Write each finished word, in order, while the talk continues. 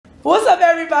What's up,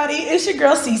 everybody? It's your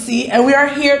girl Cece, and we are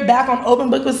here back on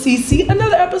Open Book with Cece.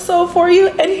 Another episode for you,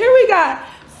 and here we got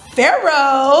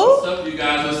Pharaoh. What's up, you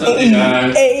guys? What's up, you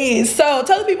guys? Hey, so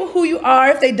tell the people who you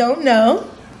are if they don't know.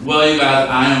 Well, you guys,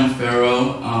 I am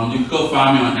Pharaoh. You can go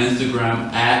find me on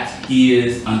Instagram at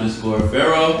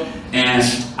 @heis_Pharaoh, and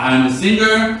I'm a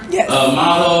singer, Yes. a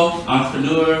model,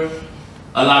 entrepreneur,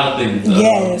 a lot of things.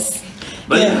 Yes.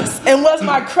 But yes. And was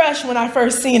my crush when I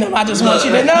first seen him. I just want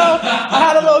you to know. I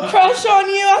had a little crush on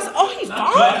you. I said, oh, he's fine.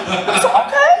 I said,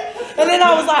 okay. And then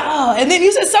I was like, oh. And then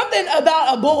you said something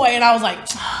about a boy, and I was like,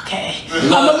 okay. I'm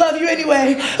going to love you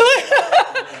anyway.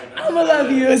 I'm going to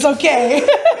love you. It's okay.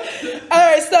 All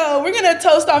right, so we're going to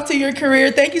toast off to your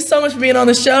career. Thank you so much for being on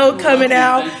the show, coming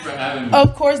out. Thanks for having me.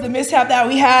 Of course, the mishap that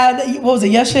we had, what was it,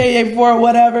 yesterday, day before,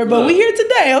 whatever. But we're here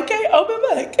today, okay? Open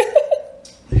book.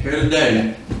 Here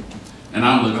today. And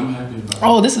I'm happy about it.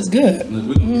 Oh, this is good. Look,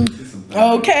 we're going to get some things.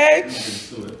 Okay.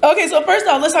 Okay, so first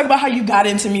off, let's talk about how you got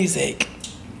into music.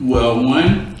 Well,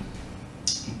 one,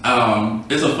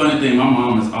 it's a funny thing. My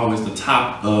mom is always the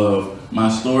top of my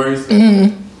stories.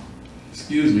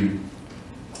 Excuse me.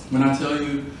 When I tell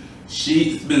you,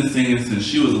 she's been singing since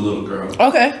she was a little girl.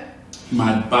 Okay.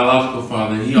 My biological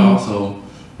father, he also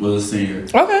was a singer.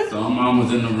 Okay. So my mom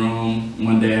was in the room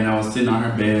one day, and I was sitting on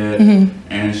her bed,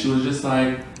 and she was just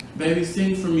like, baby,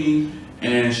 sing for me.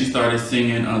 And she started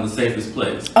singing The Safest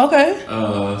Place. Okay.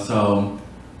 So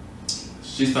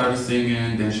she started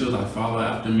singing, then she was like, follow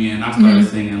after me, and I started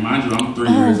singing. Mind you, I'm 3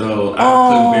 years old. I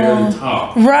could barely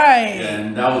talk. Right.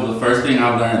 And that was the first thing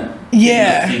I learned.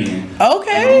 Yeah. Singing.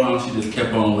 Okay. And my mom, she just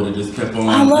kept on with it, just kept on.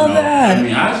 I love that. I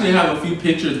mean, I actually have a few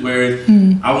pictures where I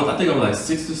think I was like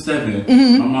 6 or 7.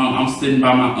 My mom, I'm sitting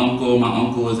by my uncle. My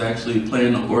uncle was actually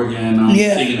playing the organ. I'm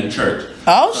singing at church.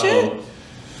 Oh, so, shit.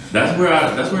 That's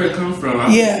where it comes from.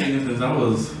 I've been singing since I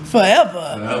was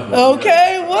forever.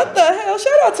 Okay, what the hell?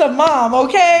 Shout out to mom,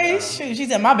 okay? Shoot, she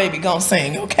said my baby gonna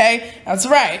sing, okay? That's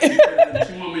right. She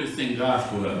want me to sing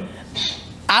gospel though.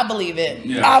 I believe it.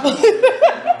 Yeah. I believe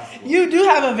it. You do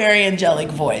have a very angelic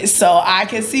voice, so I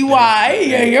can see why.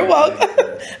 Yeah, you're welcome.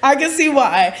 I can see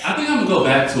why. I think I'm gonna go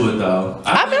back to it though.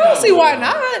 I don't see why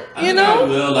not. You know. I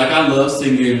will. Like I love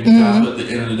singing gospel at the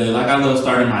end of the day. Like I love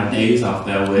starting my days off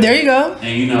that way. There you go.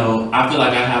 And you know, I feel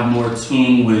like I have more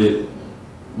tune with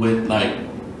like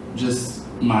just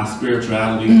my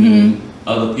spirituality than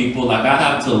other people. Like I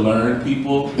have to learn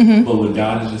people, but with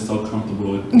God is just so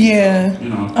comfortable with me. Yeah. So, you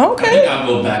know. Okay. I think I'll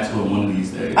go back to it one of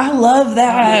these days. I love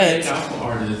that. I'm a gospel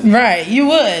artist. Right, you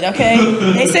would, okay?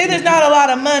 They say there's not a lot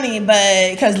of money,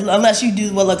 but because unless you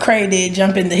do what Lecrae did,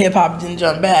 jump into hip hop, then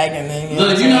jump back, and then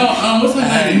what's her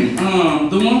name?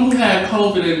 The one who had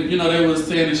COVID, and they was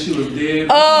saying that she was dead.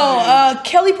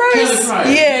 Kelly Price. Kelly Price.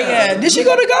 Yeah. Did she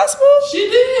go to gospel? She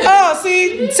did. Oh,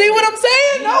 see what I'm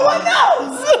saying? No one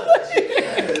knows.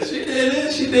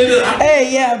 She did it.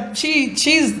 Hey, yeah, she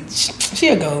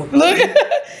a goat. Look.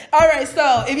 All right,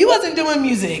 so if you wasn't doing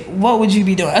music, what would you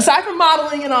be doing aside from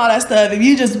modeling and all that stuff? If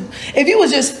you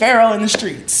was just Pharaoh in the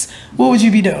streets, what would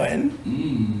you be doing?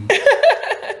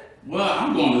 Well,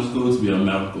 I'm going to school to be a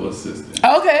medical assistant.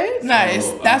 Okay,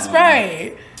 nice. That's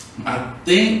right. I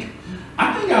think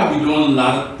I'll be doing a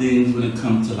lot of things when it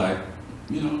comes to like,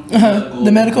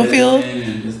 the medical field.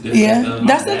 And just stuff.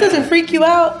 That stuff doesn't freak you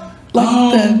out.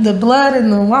 Like the blood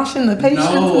and the washing the patients.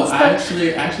 No, and stuff? I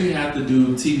actually have to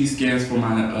do TB scans for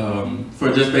my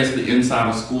for just basically inside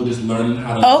of school, just learning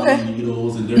how to do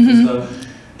needles and different stuff.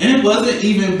 And it wasn't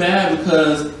even bad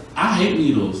because I hate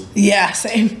needles. Yeah,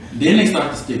 same. Then they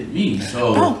start to stick me.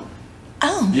 So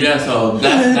yeah, so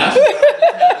that's why I just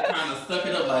had to kind of suck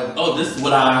it up. Like, oh, this is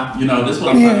what I'm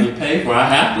trying to pay for. I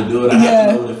have to do it. I have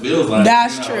to know what it feels like.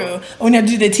 That's true. When you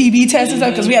do the TB test and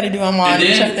stuff, because we had to do them on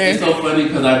each other. It's so funny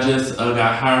because I just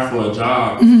got hired for a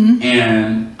job,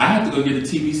 and I had to go get a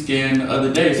TB scan the other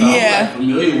day. So I was like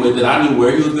familiar with it. I knew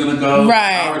where he was gonna go.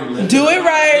 Right. Do it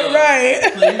right.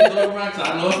 Please do it right, because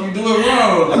I know if you do it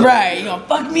wrong. Right. You're gonna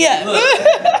fuck me up.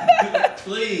 Look,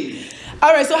 please.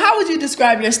 All right. So how would you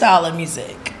describe your style of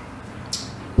music?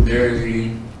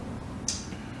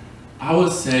 I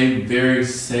would say very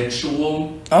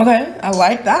sexual. Okay, I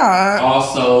like that.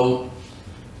 Also,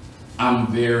 I'm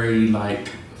very like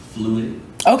fluid.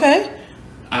 Okay.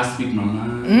 I speak my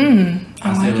mind.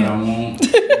 I say what I want.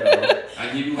 I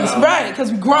give you what That's right,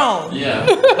 because we grown. Yeah.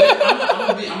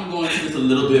 I'm going to this a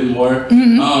little bit more.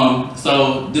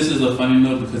 So this is a funny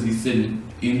note because he's sitting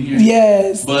in here.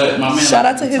 Yes. But my man. Shout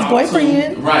out to his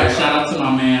boyfriend. Right. Shout out to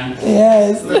my man.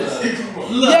 Yes.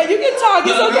 Yeah, you can talk.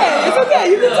 It's okay. It's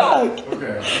okay. You can talk.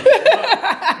 Okay.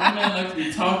 My man likes to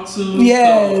be talked to.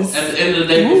 Yes. So at the end of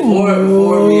the day,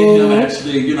 before me and him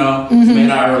actually, you know, made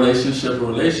our relationship a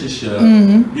relationship,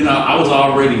 you know, I was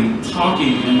already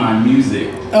talking in my music.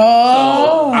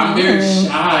 Oh. So I'm very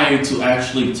shy to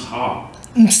actually talk.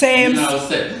 Same. You know,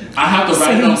 I have to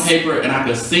write it on paper and I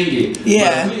can sing it.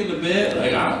 Yeah. But we in the bed,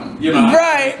 like you know.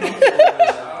 Right. I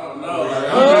don't know.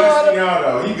 Like,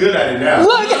 though. He good at it now.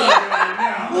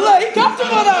 Look, he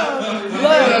comfortable though.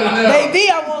 Look, baby,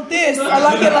 I want this. I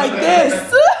like it like this.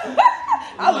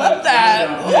 I love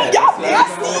that. Ooh, y'all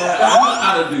nasty. I know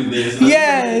how to do this.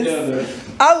 Yes.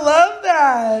 I love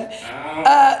that.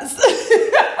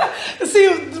 See,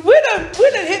 we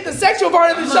done hit the sexual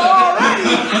part of the show already.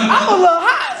 I'm a little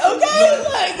hot, okay?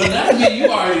 Like, but that's me. You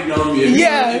already know me. If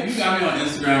you got me on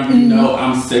Instagram, you know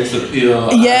I'm sex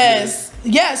appeal. Yes.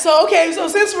 Yeah, so okay, so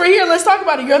since we're here, let's talk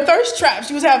about it. Your thirst traps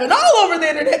you was having all over the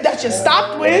internet that you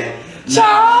stopped with.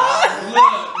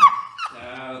 Child.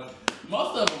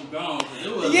 Most of them gone. It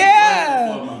was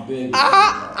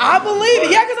I believe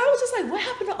it. Yeah, because I was just like, what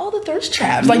happened to all the thirst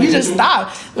traps? Like, you just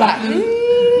stopped. Like,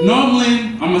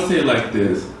 normally, I'm gonna say it like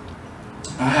this.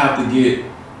 I have to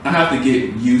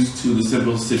get used to the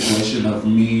simple situation of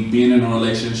me being in a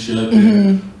relationship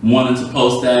and wanting to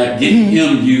post that, getting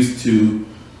him used to,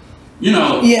 you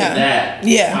know, to that.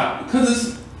 Yeah. Because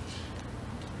it's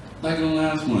like in the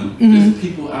last one, there's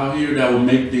people out here that will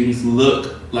make things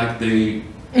look like they,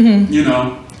 you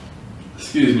know,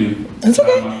 excuse me. It's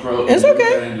okay. My throat, it's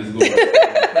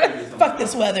okay. Fuck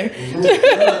this weather.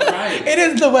 Right. It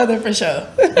is the weather for sure.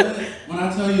 When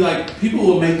I tell you, like, people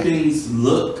will make things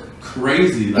look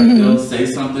crazy. Like, they'll say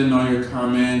something on your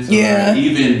comments, or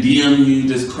even DM you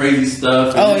just crazy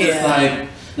stuff. And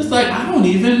it's like I don't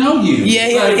even know you. Yeah.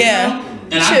 You know?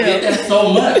 And I get that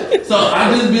so much. So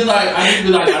I just be like, I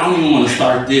don't even want to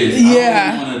start this. I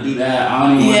don't even want to do that. I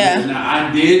don't even want to do this. Now,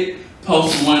 I did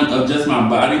post one of just my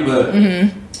body, but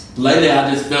lately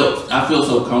I feel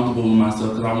so comfortable with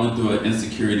myself because I went through an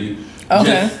insecurity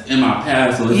just in my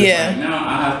past. So it's just like now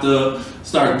I have to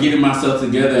start getting myself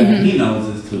together, and he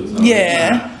knows this too. So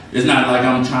it's not like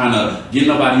I'm trying to get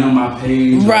nobody on my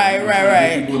page. Right.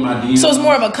 People in my DMs. So it's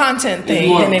more of a content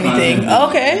thing than anything.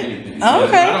 Okay. I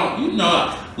don't,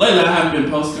 lately I haven't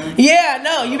been posting. Yeah,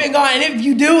 no, you've been going, and if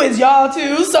you do, it's y'all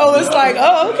too. So it's like,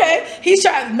 oh, okay. He's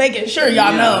trying to make it sure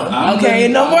y'all know. Okay,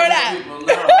 no more of that.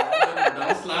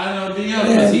 Don't slide on DM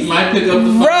because he might pick up the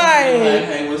phone. Right. And be like,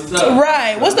 hey, what's up?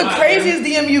 Right. What's the craziest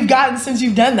DM you've gotten since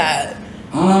you've done that?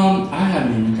 I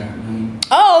haven't even gotten none.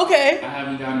 Oh, okay. I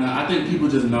haven't gotten none. I think people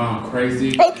just know I'm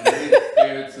crazy. Okay.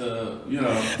 They're scared to, you know.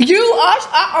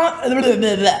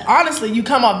 Honestly, you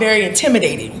come off very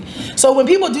intimidating. So when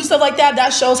people do stuff like that,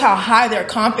 that shows how high their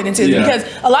confidence is. Because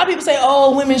a lot of people say,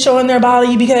 "Oh, women showing their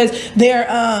body because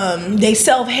they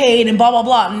self-hate and blah blah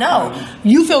blah." No,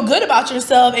 you feel good about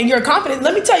yourself and you're confident.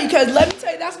 Let me tell you,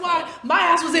 that's why my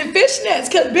ass was in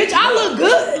fishnets. Cause bitch, I look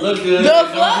good. Look good.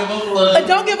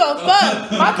 Don't give a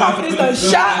fuck. My confidence done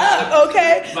shot up.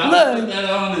 Okay, look.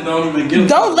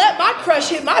 Don't let my crush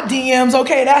hit my DMs.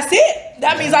 Okay, that's it.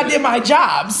 That means I did my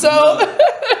job. So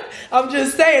I'm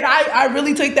just saying, I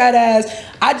really took that as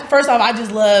first off,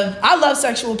 I love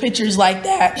sexual pictures like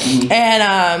that,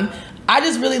 and I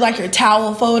just really like your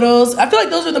towel photos. I feel like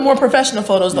those are the more professional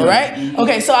photos, though, right?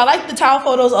 Okay, so I like the towel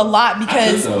photos a lot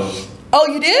because. Oh,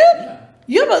 you did?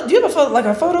 Yeah. Do you have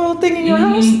a photo thing in your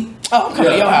house? Oh, I'm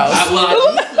coming to your house.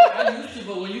 I used to,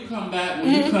 but when you come back,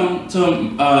 when you come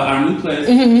to our new place,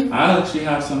 I actually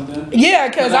have something. Yeah,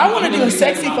 because I want to do a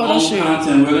sexy photo shoot.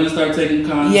 Content. We're gonna start taking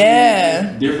content.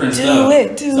 Yeah, different stuff.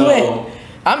 Do it.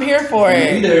 I'm here for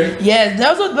it. Yeah,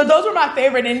 those were my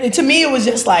favorite, and to me it was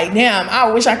just like, damn,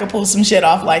 I wish I could pull some shit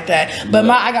off like that. But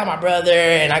I got my brother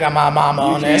and I got my mama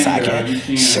on there, so I can.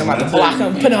 I'm about to block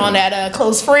them, put on that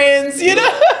close friends, you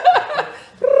know.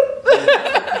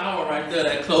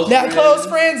 That close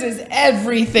friends is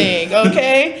everything.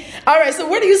 Okay. All right. So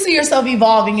where do you see yourself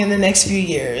evolving in the next few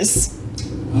years?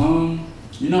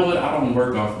 You know what? I don't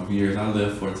work off of years. I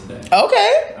live for today.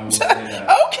 Okay. I will say that.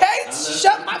 Okay.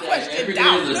 Shut my question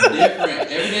down. Every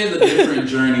day is a different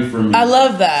journey for me. I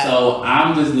love that. So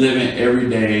I'm just living every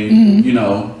day, you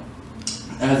know,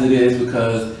 as it is,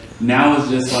 because now it's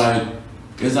just like,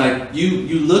 it's like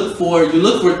you look for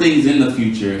things in the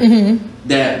future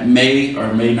that may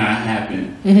or may not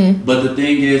happen. But the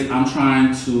thing is, I'm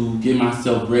trying to get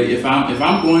myself ready. If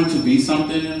I'm going to be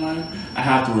something in life, I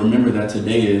have to remember that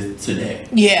today is today.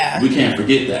 Yeah. We can't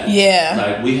forget that. Yeah.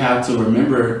 Like, we have to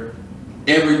remember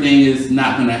everything is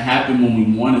not going to happen when we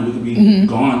want it. We could be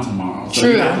gone tomorrow. So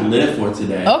we have to live for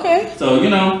today. Okay. So, you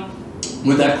know,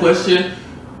 with that question,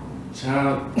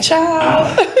 child.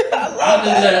 I'll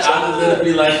just let it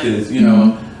be like this, you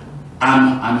know.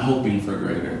 I'm hoping for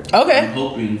greater. Okay. I'm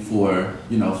hoping for,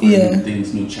 you know, for new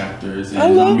things, new chapters,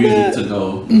 and music to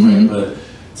go great. But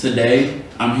today,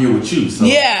 I'm here with you. So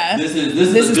this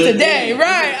is today,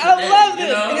 right? I love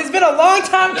this, and it's been a long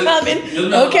time coming.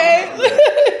 Okay.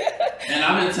 And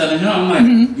I've been telling him, I'm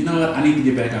like, you know what? I need to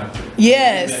get back out there.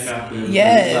 Yes.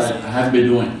 Yes. Like, I haven't been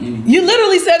doing anything. You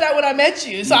literally said that when I met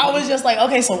you, so I was just like,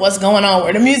 okay, so what's going on?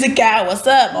 Where the music at? What's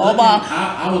up? Blah blah.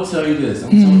 I will tell you this.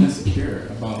 I'm so insecure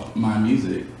about my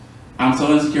music. I'm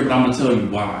so insecure, but I'm gonna tell you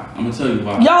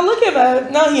why. Y'all look at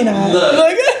that. No, you're not. Look,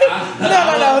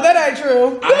 no, that ain't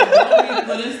true. I don't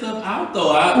be putting stuff out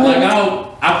though.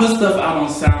 I put stuff out on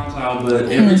SoundCloud,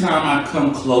 but every time I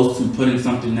come close to putting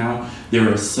something out,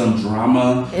 there is some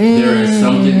drama. There is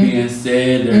something being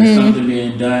said. There is something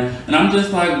being done, and I'm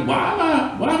just like,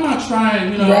 why am I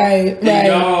trying? You know, right.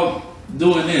 Y'all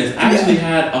doing this. I actually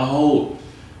had a whole.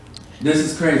 This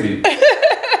is crazy.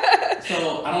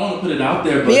 So I don't want to put it out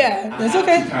there, but that's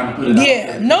okay. Kind of put it out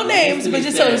there. No names, but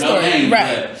just tell the story. Names,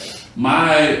 right.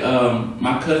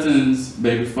 My cousin's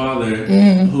baby father,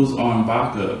 who's on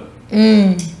Baca,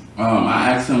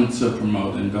 I asked him to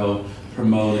promote and go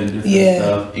promote and different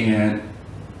stuff, and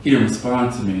he didn't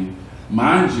respond to me.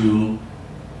 Mind you,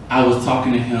 I was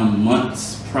talking to him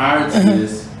months prior to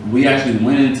this. We actually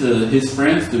went into his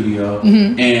friend's studio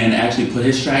and actually put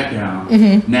his track down.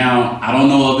 Now, I don't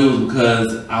know if it was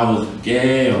because I was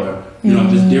gay or, you know,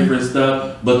 just different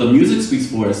stuff, but the music speaks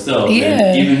for itself.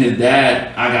 And even his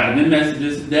dad, I got in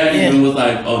messages, his dad even was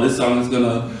like, oh, this song is going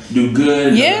to do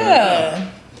good.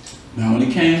 Now, when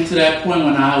it came to that point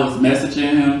when I was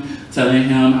messaging him, telling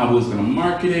him how we was going to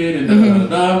market it and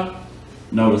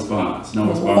no response.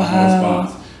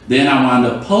 Then I wound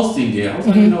up posting it. I was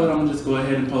like, you know what, I'm going to just go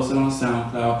ahead and post it on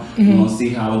SoundCloud. We're going to see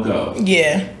how it goes.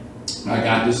 I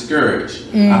got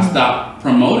discouraged. I stopped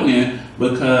promoting it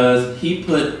because he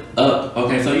put up,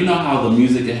 okay, so you know how the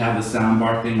music can have the sound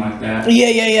bar thing like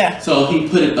that? So he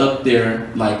put it up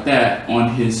there like that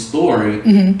on his story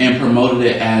and promoted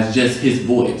it as just his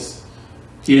voice.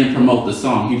 He didn't promote the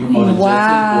song. He promoted just his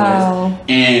voice.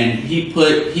 And he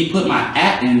put my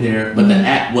 @ in there, but the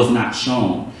 @ was not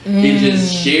shown. It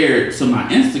just shared to my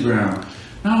Instagram.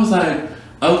 And I was like,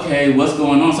 okay, what's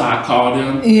going on? So I called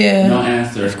him, no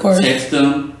answer. Of course. Text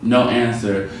him, no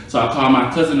answer. So I called my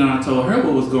cousin and I told her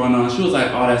what was going on. She was like,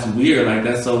 oh, that's weird. Like,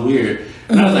 that's so weird.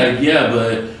 And I was like, yeah,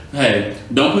 but hey,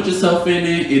 don't put yourself in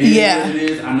it. It is what it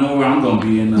is. I know where I'm gonna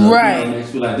be in the next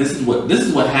few. Like, this is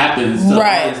what happens to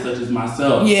artists such as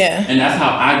myself. And that's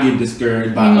how I get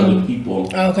discouraged by other people.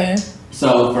 Okay.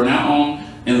 So from now on,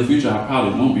 in the future, I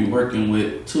probably won't be working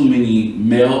with too many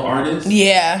male artists.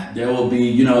 There will be,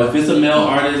 you know, if it's a male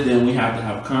artist, then we have to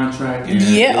have a contract. And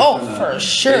for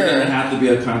sure. There's gonna have to be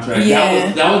a contract.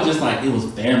 That was just like, it was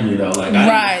family though. Like,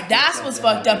 that's what's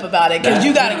fucked up about it, because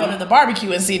you gotta go to the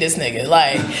barbecue and see this nigga.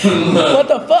 Like, what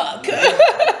the fuck?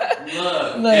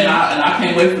 And I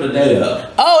can't wait for the day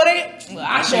up.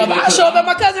 I show up at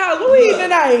my cousin's house. Louis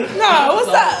tonight. No, what's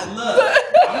up? Look,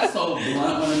 I'm so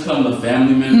blunt when it comes to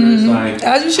family members. Like,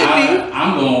 as you should be.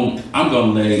 I'm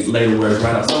gonna lay the words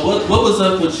right out. So what was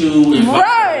up with you? And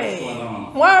what's going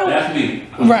on? Wow. That's me.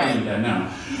 I'm telling you that now.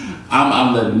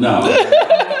 I'm letting know.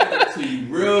 To you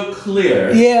real clear.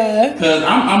 Because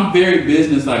I'm very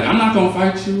business like. I'm not gonna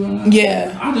fight you.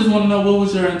 I just want to know what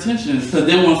was your intentions. Because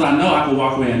then once I know, I can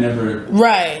walk away and never.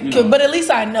 You know, but at least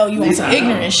I know you want some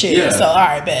ignorant shit. So all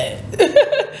right, bet.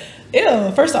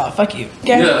 Ew. First off, fuck you.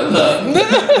 Okay.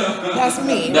 That's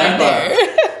me right there.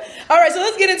 All right, so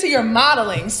let's get into your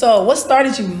modeling. So what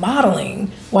started you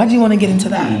modeling? Why do you want to get into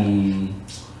that?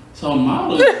 So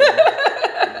modeling.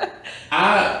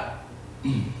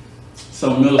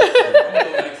 So middle school.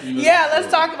 Let's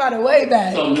talk about it way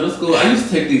back. So middle school, I used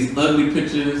to take these ugly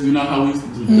pictures. You know how we used to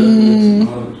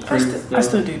do I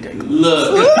still do that.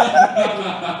 Look.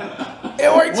 It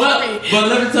works for me. But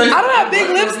let me tell you, I don't have big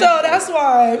lips though, that's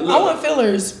why. I want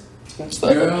fillers.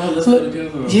 Girl, let's go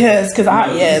together. Yes, because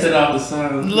sit out the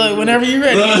side. Look, whenever you're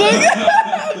ready. Look,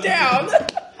 I'm down.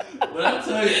 But I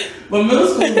tell you, but middle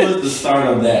school was the start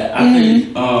of that. I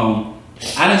think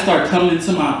I didn't start coming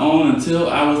into my own until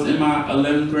I was in my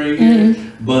 11th grade year.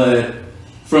 But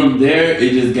from there,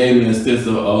 it just gave me a sense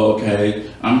of, oh, okay,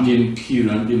 I'm getting cute.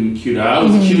 I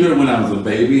was cuter when I was a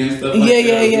baby and stuff like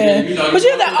that. You know, but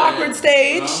you're that awkward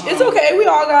stage. It's okay. We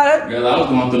all got it. Girl, I was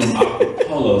going through them awkward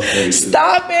polo stages.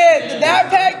 Stop it. The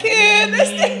backpack kid. That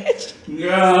stage.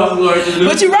 Girl, I was going through them.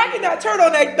 But you're rocking that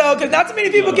turtleneck, though, because not too many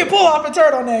people can pull off a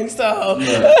turtleneck, so.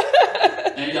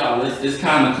 And y'all, it's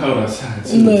kind of cold outside,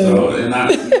 too. So, and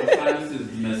science is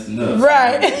messing up.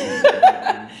 Right.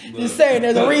 Just saying,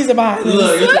 there's a reason behind this.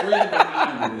 Look, it's a reason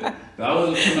behind it. I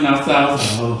wasn't coming outside. I was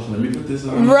like, oh, let me put this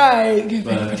on. Right. Get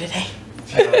ready for today.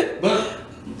 But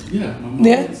yeah, my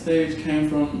moment stage came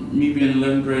from me being in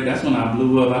 11th grade. That's when I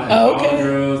blew up. I had all the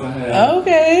girls. I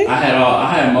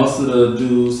had most of the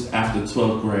dudes after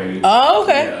 12th grade. Oh,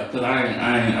 okay. Yeah, because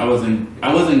I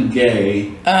wasn't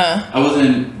gay. I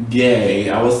wasn't gay.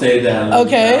 I would say that.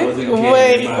 Okay. I wasn't gay.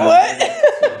 Wait, what?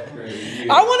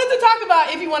 I wanted to talk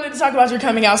about, if you wanted to talk about your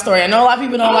coming out story. I know a lot of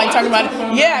people don't like talking about it.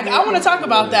 Yeah, I want to talk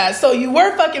about that. So you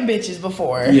were fucking bitches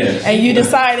before. Yes. And you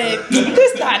decided,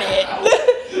 this not it.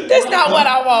 That's not what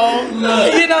I want.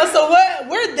 Look. You know, so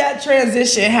where'd that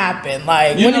transition happen?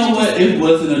 Like, You when know did you what? It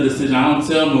wasn't a decision. I don't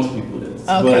tell most people this.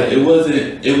 Okay. But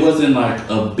it wasn't like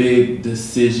a big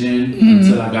decision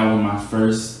until I got with my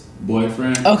first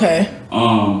boyfriend. Okay.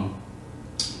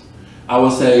 I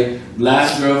would say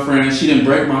last girlfriend, she didn't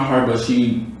break my heart, but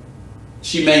she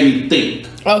made me think.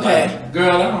 Okay. Like,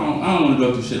 girl, I don't want to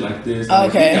go through shit like this. Like,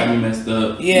 Okay. You got me messed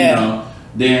up. Yeah.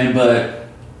 You know. But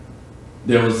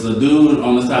there was a dude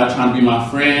on the side trying to be my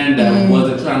friend that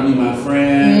wasn't trying to be my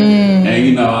friend. And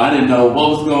you know, I didn't know what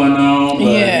was going on, but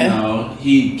you know,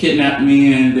 he kidnapped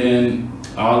me and then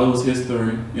all it was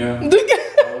history. Yeah. I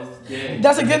was gay.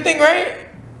 That's a good thing, right?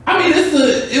 I mean,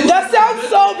 that sounds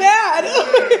so bad.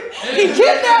 He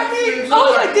kidnapped me. I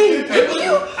was like,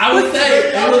 I would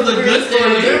say it was a good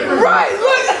thing. Right,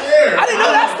 look. I didn't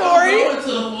know that story.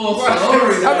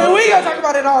 I mean, we ain't gonna talk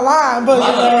about it online, but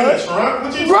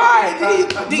right.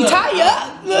 Did he tie you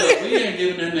up? Look, we ain't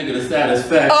giving that nigga the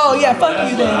satisfaction. Oh yeah, fuck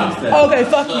you then. Okay,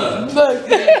 fuck you. Look.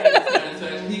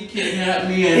 He kidnapped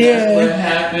me and that's what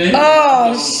happened.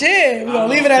 Oh shit, we're gonna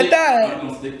leave it at that. I'm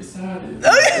gonna stick beside it.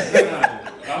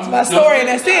 That's my story and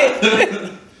that's it.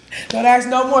 Don't ask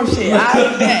no more shit.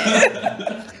 I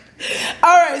bet.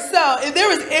 All right, so if there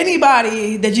was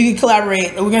anybody that you could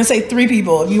collaborate, we're gonna say 3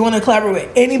 people. If you want to collaborate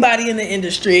with anybody in the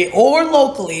industry or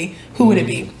locally, who would it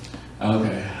be?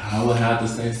 Okay, I would have to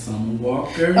say Summer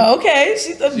Walker. Okay,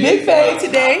 she's a big fan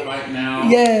today. Right now.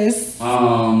 Yes.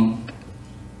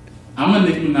 I'm a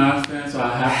Nicki Minaj fan, so I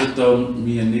have to throw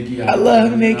me and Nicki out. I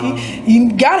love Nicki.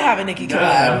 You gotta have a Nicki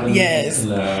collab. Yes.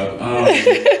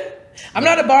 I'm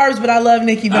not a Barb's, but I love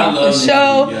Nicki. But for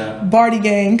show, Barty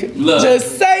gang. Look.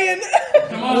 Just saying.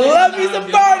 Come on, love me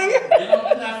some Barty. Get on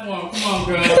the platform. Come on,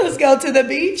 girl. Let's go to the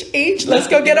beach. Let's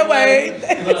go get away.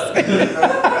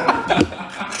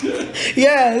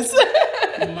 Yes.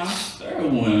 My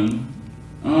third one.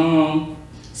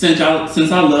 Since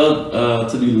I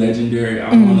love to be legendary, I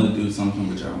want to do something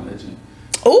with John Legend.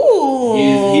 Ooh.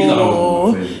 He's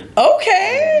always my favorite.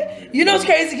 Okay. You know it's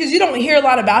crazy because you don't hear a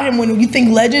lot about him. When you think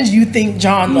legends, you think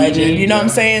John Legend. You know what I'm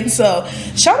saying? So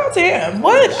shout out to him.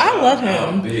 I love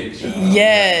him.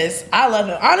 Yes, I love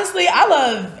him. Honestly,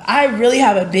 I really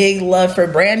have a big love for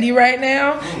Brandy right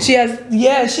now. She has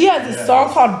this song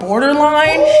called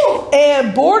Borderline.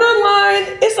 And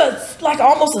Borderline, it's like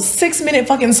almost a 6-minute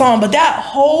fucking song, but that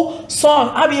whole song,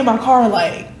 I be in my car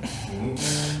like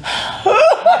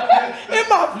in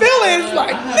my feelings,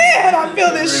 like, man, I feel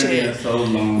this shit. So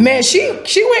man, she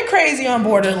went crazy on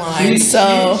Borderline. She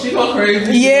go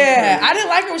crazy. Yeah, I didn't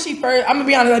like her when she first. I'm gonna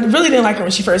be honest, I really didn't like her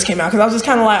when she first came out because I was just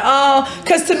kind of like, oh,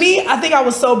 because to me, I think I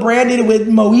was so branded with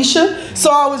Moesha,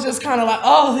 so I was just kind of like,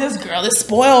 oh, this girl, this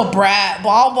spoiled brat,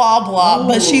 blah blah blah. Ooh,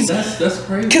 but she's that's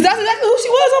crazy because that's exactly who she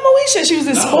was on Moesha. She was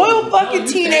this spoiled fucking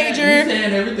teenager.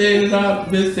 Saying everything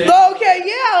I've been saying. Okay,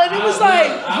 yeah, and it was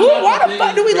like, why the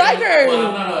fuck do we like her? Well,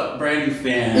 I'm not a Brandy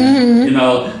fan. You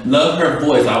know, love her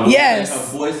voice. I would say her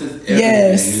voice is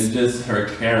everything. It's just her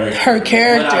character. Her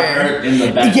character. What I heard in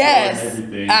the back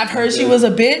everything. I've heard she was a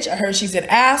bitch. I heard she's an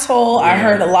asshole. I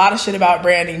heard a lot of shit about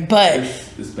Brandy, but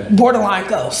it's bad. Borderline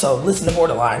go. So listen to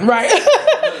Borderline, right?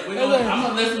 I'm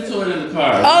gonna listen to it in the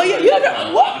car. Oh yeah, you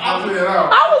ever what? I was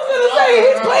gonna say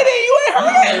he's played it. You ain't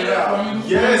heard it?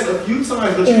 Yes, a few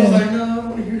times, but she was like, no, I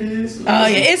want to hear this. Oh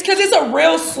yeah, it's because it's a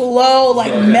real slow,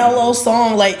 like mellow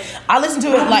song. Like I listen to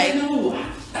it like.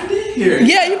 I did hear it.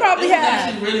 Yeah, you probably have.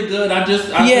 Actually really good. I just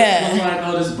was like,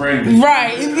 oh, this is Brandy.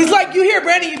 Right. It's like you hear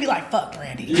Brandy, you be like, fuck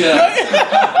Brandy. Yeah.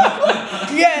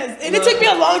 Yes. And it took me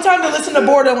a long time to listen to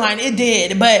Borderline. It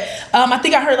did. But I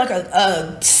think I heard like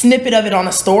a snippet of it on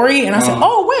a story, and I said,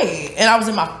 oh wait. And I was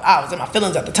in my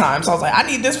feelings at the time, so I was like, I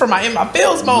need this for my in my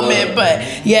feels moment.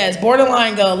 But yes,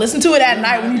 Borderline go. Listen to it at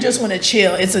night when you just want to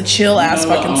chill. It's a chill ass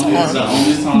fucking song. It's the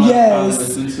only song I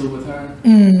listen to with her.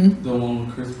 The one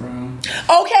with Chris Brown.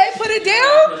 Okay, put it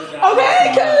down.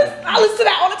 Okay, because I listen to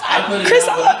that all the time. Chris,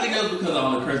 I think it was because of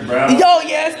all the Chris Brown. Yo,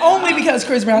 yes, only because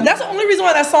Chris Brown. That's the only reason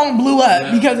why that song blew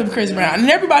up, because of Chris Brown, and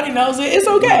everybody knows it. It's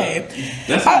okay.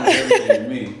 That's everything to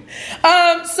me.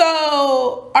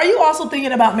 So are you also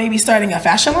thinking about maybe starting a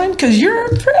fashion line? Because you're a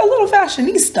little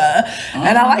fashionista,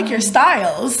 and I like your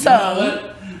styles. So,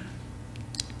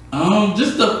 you know what?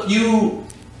 Just a few.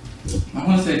 I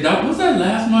want to say that was that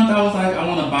last month. I was like, I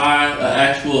want to buy an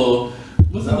actual.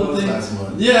 What's that thing? Last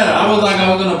month. Yeah, I was like,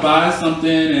 I was gonna buy something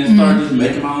and start just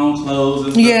making my own clothes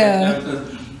and stuff like that,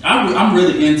 because I'm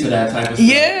really into that type of stuff.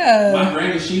 Yeah. My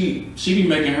granny, she be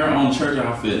making her own church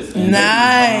outfits.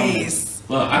 Nice.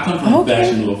 Well, I come from a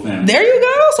fashionable family. There you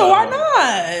go. So why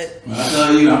not? When I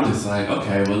tell you, I'm just like,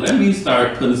 okay, well, let me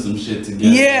start putting some shit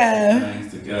together. Yeah.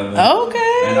 Things together.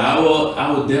 Okay. And I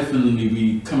will definitely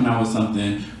be coming out with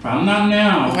something. Probably not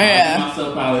now. Yeah. I'll give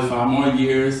myself probably 5 more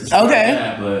years to start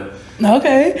that, but.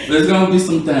 Okay. There's gonna be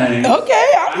some things.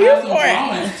 Okay, I'm here for it.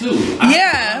 Drawings too.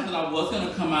 I was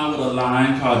gonna come out with a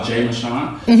line called J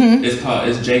Machon.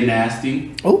 It's J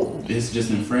Nasty. Ooh. It's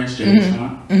just in French, J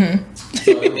Machon.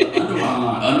 So it's an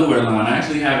underwear line. I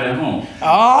actually have it at home.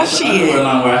 Oh it's shit. An underwear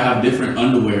line where I have different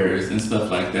underwears and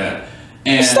stuff like that.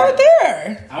 And start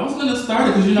there. I was gonna start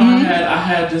it because I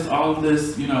had just all of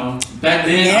this, back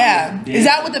then. Yeah. Is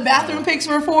that what the bathroom pics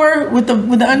were for? With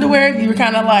the underwear? You were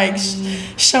kind of like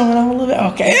showing off a little bit.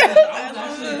 Okay.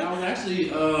 I was actually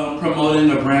promoting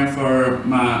a brand for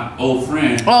my old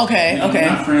friend. Okay. Okay.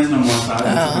 We're not friends no more, so I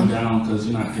just took him down because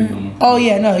you're not getting them. Oh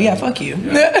yeah, no, yeah, fuck you.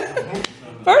 Yeah.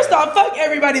 First off, fuck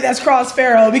everybody that's crossed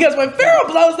Pharaoh, because when Pharaoh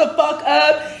blows the fuck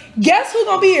up, guess who's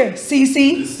gonna be here?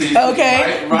 CC.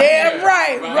 Okay. Damn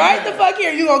right the fuck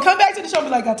here. You gonna come back to the show and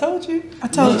be like, I told you.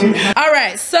 All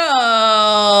right,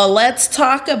 so let's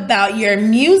talk about your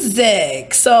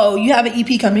music. So you have an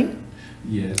EP coming.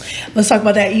 Yes. Let's talk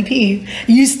about that EP.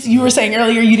 You were saying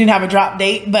earlier you didn't have a drop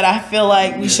date, but I feel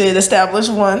like we should establish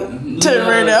one to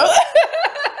right now.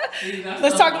 See,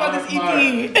 let's talk about this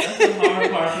EP. That's the hard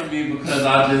part for me, because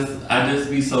I just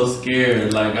be so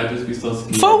scared. Like, I just be so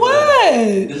scared. For what?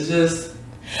 It's just.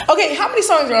 Okay, how many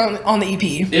songs are on the EP?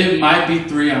 It might be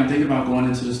 3. I'm thinking about going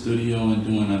into the studio and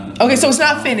doing a. Okay, so it's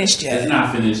not finished yet. It's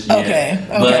not finished yet. Okay.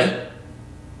 But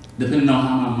depending on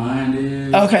how my mind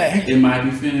is, it might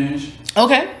be finished.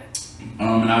 Okay.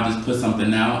 And I'll just put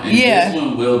something out. And this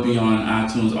one will be on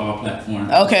iTunes, all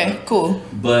platforms. Okay, cool.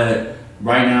 But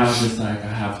right now, it's just like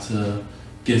I have to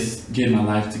get my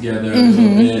life together a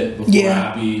little bit before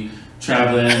I be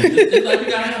traveling. It's like you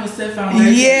gotta have a set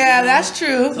foundation. Yeah, that's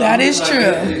true. So that is true.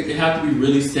 It have to be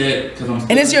really set, because I'm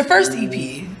still. And it's your first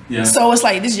EP. Yeah. So it's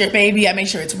like, this is your baby. I make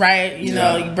sure it's right. You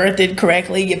know, you birthed it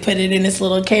correctly. You put it in this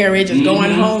little carriage. It's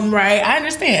going home right. I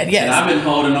understand. Yes. And I've been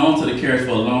holding on to the carriage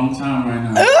for a long time right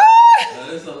now.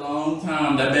 It's a long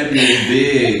time. That baby is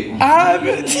big.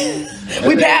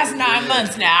 We passed 9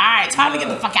 months now. All right, time to get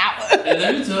the fuck out. And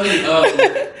let me tell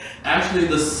you, actually,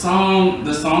 the song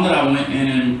that I went in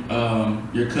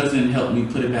and your cousin helped me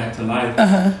put it back to life.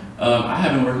 I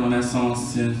have been working on that song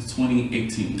since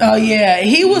 2018. Oh yeah,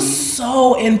 he was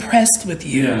so impressed with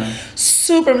you. Yeah,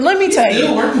 super. Let me tell you,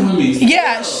 still working with me.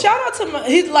 Yeah, shout out to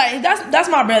he's like that's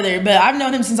my brother, but I've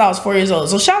known him since I was 4 years old.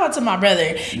 So shout out to my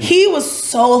brother. He was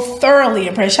so thoroughly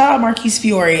impressed. Shout out Marquise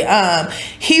Fiore.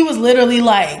 He was literally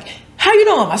like, "How you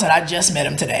know him?" I said, "I just met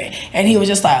him today," and he was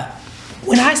just like,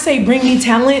 "When I say bring me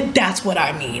talent, that's what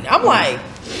I mean." I'm like,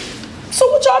 so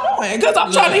what y'all doing? Because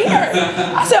I'm trying to hear.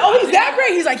 I said, oh, he's that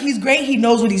great? He's like, he's great. He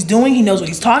knows what he's doing. He knows what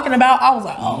he's talking about. I was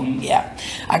like, oh, yeah,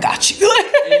 I got you.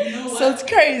 And you know what? So it's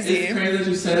crazy. It's crazy that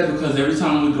you said it, because every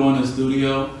time we go in the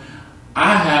studio,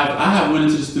 I have went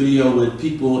into the studio with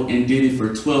people and did it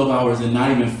for 12 hours and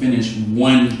not even finished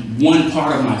one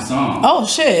part of my song. Oh,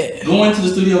 shit. Going to the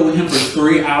studio with him for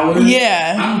 3 hours.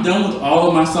 Yeah. I'm done with all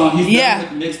of my songs. He's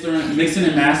done with mixing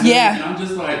and mastering. Yeah. And I'm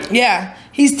just like. Yeah.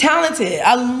 He's talented.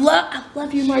 I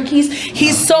love you, Marquise.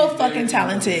 He's so fucking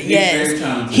talented. Yes. He's very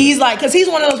talented. He's like, because he's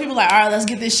one of those people like, all right, let's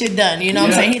get this shit done. You know what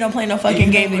I'm saying? He don't play no fucking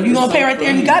game. If you gonna pay right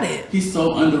there, you got it. He's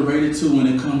so underrated too when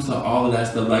it comes to all of that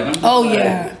stuff. Like, I'm just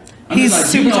he's like,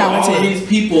 super talented. All of these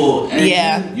people,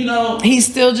 and you know, he's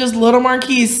still just little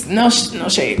Marquise. No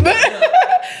shade,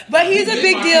 but he's a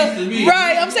big deal,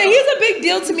 right? I'm saying he's a big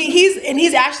deal to me.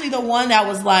 He's actually the one that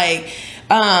was like,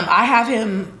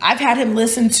 I've had him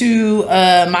listen to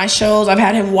my shows. I've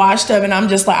had him watch stuff, and I'm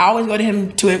just like, I always go to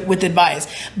him with advice.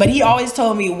 But he always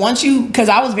told me, because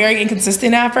I was very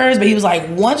inconsistent at first, but he was like,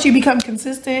 once you become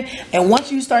consistent and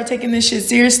once you start taking this shit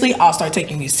seriously, I'll start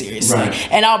taking you seriously.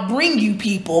 Right. And I'll bring you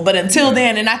people. But until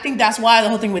then, and I think that's why the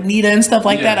whole thing with Nita and stuff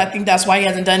like that, I think that's why he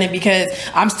hasn't done it, because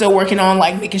I'm still working on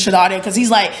like making sure the audio, because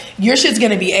he's like, your shit's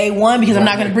gonna be A1 because I'm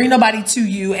not gonna bring nobody to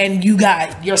you and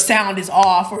your sound is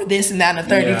off or this and that and the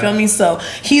third. You feel me? So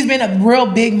he's been a real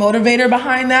big motivator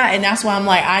behind that, and that's why I'm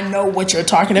like, I know what you're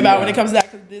talking about when it comes to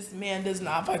that, because this man does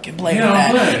not fucking play with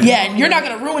that. And you're not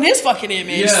gonna ruin his fucking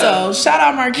image. So shout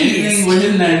out Marquise. Anything with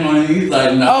his name on it, he's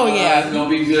like, no, it's gonna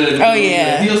be good.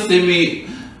 He'll send me.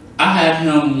 I had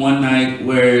him one night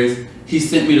where he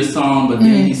sent me the song, but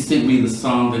then he sent me the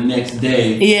song the next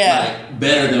day. Like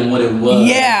better than what it was.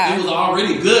 It was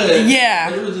already good.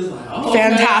 But it was just like, oh,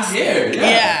 fantastic.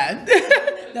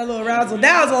 That little razzle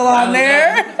dazzle on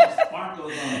there.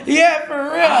 For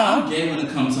real. I'm gay when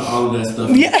it comes to all of that stuff.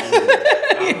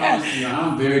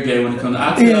 I'm very gay when it comes to.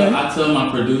 I tell my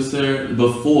producer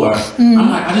before, I'm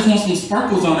like, I just want some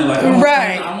sparkles on it. Like,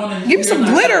 I want to give me some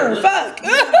glitter. Fuck.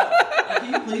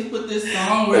 Can you please put this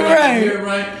song where I can hear it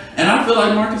right? And I feel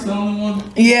like Marcus is the only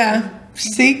one.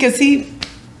 See, because he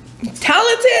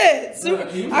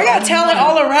talented. I got talent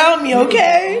all around me,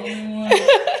 okay?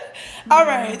 All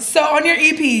right, so on your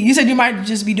EP, you said you might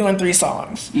just be doing 3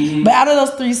 songs. But out of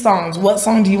those 3 songs, what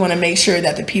song do you want to make sure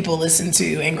that the people listen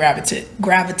to and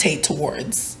gravitate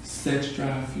towards? Sex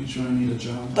Drive featuring Anita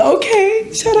Jones. Okay,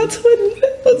 shout out to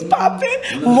Anita. What's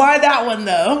poppin'? Why that one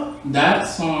though? That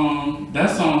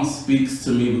song speaks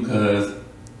to me because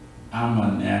I'm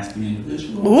a nasty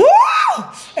individual. Woo!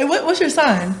 Hey, what's your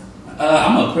sign?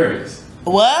 I'm Aquarius.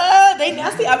 What? They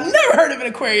nasty? I've never heard of an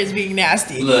Aquarius being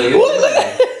nasty. Look,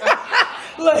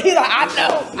 look, he's like, I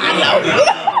know.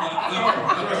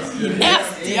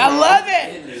 Nasty. I love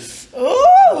it.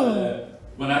 Ooh.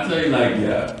 When I tell you, like,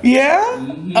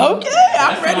 okay,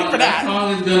 I'm ready for that.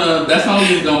 That song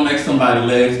is gonna make somebody's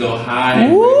legs go high.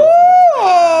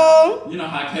 Ooh. You know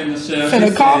how K. Michelle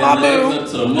finna call my legs up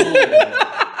to the moon.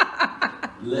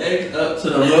 Legs up to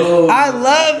the moon. I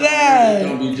love that. It's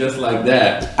gonna be just like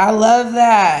that. I love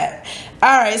that.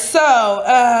 All right, so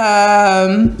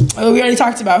we already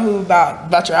talked about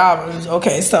about your albums.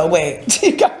 Okay, so wait,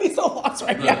 you got me so lost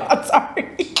right now. I'm sorry.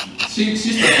 She's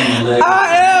stuck on the leg.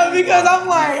 I am, because I'm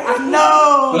like, I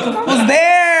know.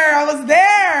 I was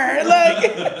there. Like,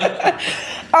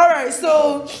 all right.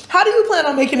 So, how do you plan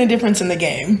on making a difference in the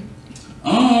game?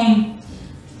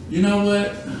 You know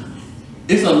what?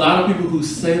 It's a lot of people who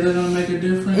say they're gonna make a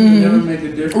difference, but never make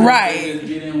a difference. Right. They just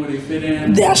get in where they fit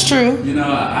in. That's true. You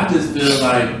know, I just feel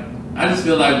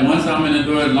like once I'm in the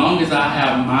door, as long as I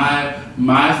have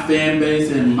my fan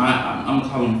base and I'm gonna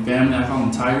call them family, I call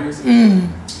them tigers.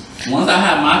 Once I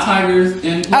have my tigers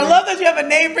in, I love that you have a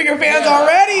name for your fans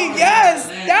already. Yes,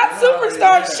 that's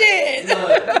superstar shit.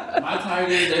 Look, my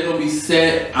tigers, they're gonna be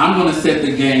set. I'm gonna set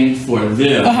the game for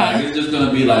them. Like, it's just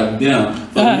gonna be like them.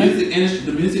 But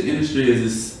the music industry is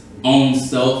its own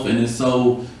self, and it's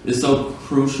so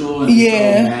crucial and so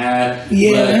mad.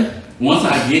 But once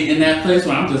I get in that place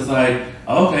where I'm just like,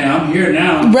 okay, I'm here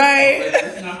now. Right.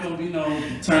 It's not gonna be no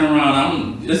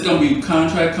turnaround. It's gonna be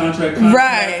contract.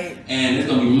 Right. And it's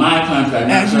gonna be my contract,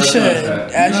 not as you should.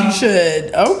 Contract, as you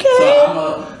should. Okay.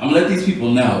 So I'm gonna let these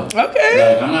people know.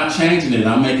 Okay. Like, I'm not changing it.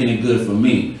 I'm making it good for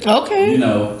me. Okay. You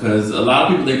know, because a lot of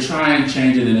people, they try and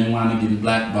change it and they wind up getting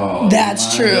blackballed.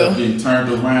 That's true. Getting turned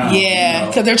around. Yeah,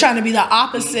 because they're trying to be the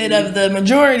opposite of the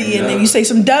majority, and then you say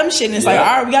some dumb shit, and it's like, all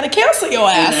right, we gotta cancel your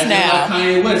ass now. Like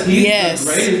Kanye West, he's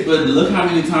the greatest, but look how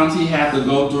many times he had to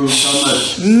go through so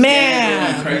much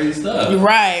and crazy stuff.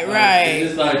 Right.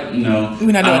 It's like, no,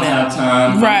 we're not doing that. Have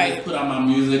time. Right. I put out my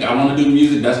music. I want to do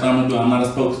music. That's what I'm gonna do. I'm not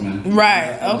a spokesman.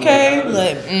 Right. Okay.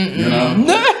 Look. You know.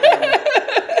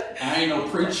 I ain't no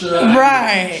preacher.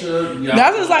 Right.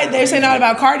 That's just like they're saying out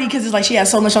about Cardi, because it's like she has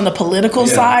so much on the political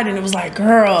side, and it was like,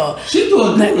 girl, she's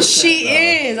doing good. She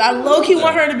is. I low key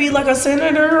want her to be like a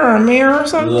senator or a mayor or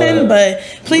something, but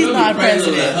please not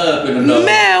president.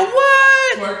 Man,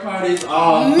 what? Twerk parties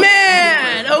all.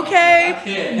 Man,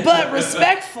 okay, but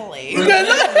respectfully.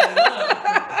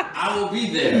 I will be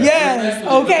there. Yes.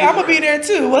 Okay, I'm gonna be there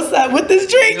too. What's up with this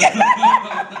drink?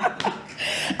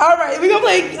 All right, we're gonna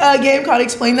play a game called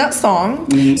Explain That Song.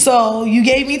 So you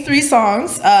gave me 3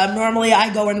 songs. Normally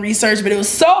I go and research, but it was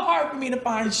so hard for me to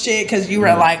find shit because you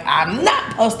were like, I'm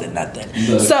not posting nothing.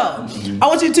 So I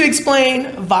want you to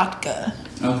explain Vodka.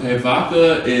 Okay,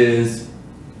 Vodka is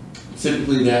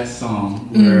typically that song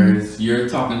where you're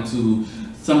talking to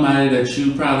somebody that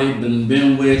you probably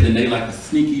been with and they like a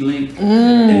sneaky link,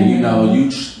 and you know you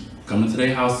come into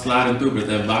their house sliding through, but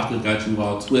that vodka got you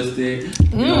all twisted.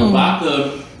 You know,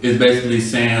 vodka is basically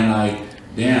saying like,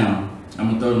 damn, I'm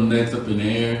gonna throw them legs up in the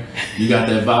air. You got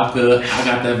that vodka, I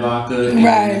got that vodka, and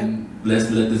right.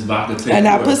 let's let this vodka take. And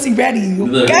now pussy ready,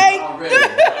 Look, okay?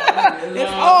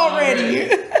 It's already.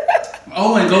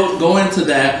 Oh, and go into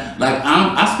that. Like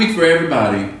I speak for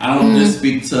everybody. I don't just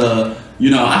speak to. You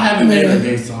know, I haven't made a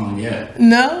gay song yet.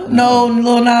 No,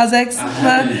 Lil Nas X.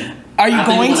 Are you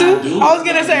going to? I was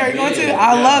gonna say, are you going to?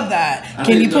 I love that.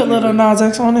 Can you put Lil Nas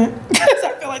X on it? Because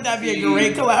I feel like that'd be a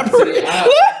great collaboration. I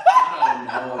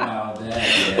don't know about that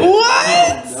yet.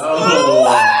 What?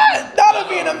 What? That'll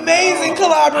be an amazing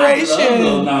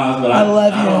collaboration. I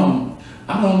love him.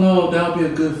 I don't know if that'll be a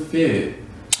good fit.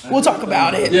 We'll talk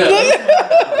about it. Yeah.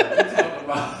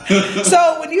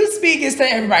 So when you speak, it's to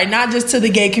everybody, not just to the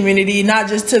gay community, not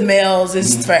just to males.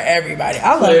 It's for everybody.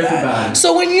 I love that.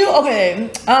 So when you I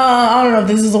don't know if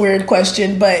this is a weird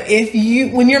question, but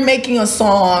when you're making a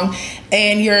song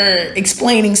and you're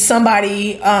explaining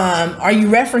somebody, are you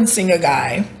referencing a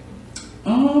guy?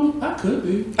 I could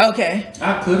be. Okay.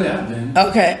 I could have been.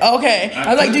 Okay. I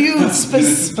was like, do you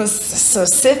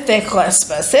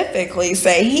specifically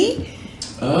say he?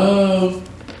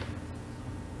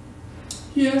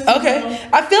 Yes. Okay.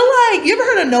 I feel like, you ever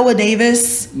heard of Noah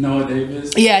Davis? Noah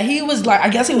Davis? Yeah, he was like, I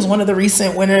guess he was one of the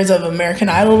recent winners of American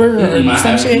Idol or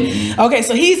some shit. Okay,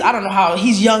 so I don't know how,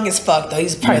 he's young as fuck though.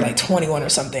 He's probably like 21 or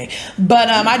something. But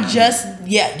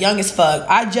young as fuck.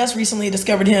 I just recently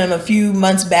discovered him a few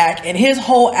months back, and his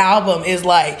whole album is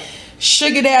like,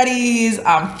 sugar daddies,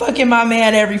 I'm fucking my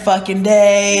man every fucking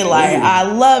day. Like, I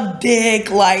love dick.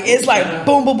 Like, it's like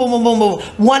boom, boom, boom, boom, boom, boom,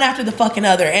 one after the fucking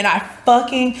other. And I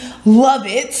fucking love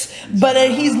it. But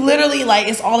he's literally like,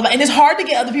 it's all about, and it's hard to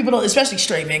get other people to, especially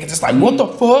straight niggas, it's like, what the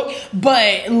fuck?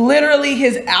 But literally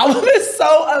his album is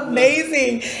so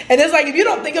amazing. And it's like, if you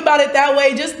don't think about it that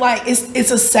way, just like,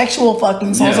 it's a sexual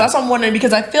fucking song. So that's what I'm wondering,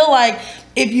 because I feel like,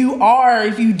 if you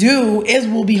do,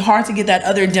 it will be hard to get that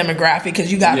other demographic,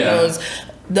 because you got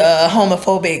the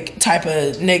homophobic type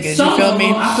of niggas. You feel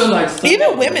me? I feel like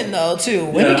even women though too.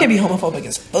 Women can be homophobic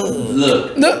as fuck.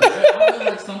 Look, I feel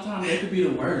like sometimes they could be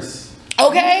the worst.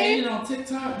 Okay. You on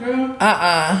TikTok, girl?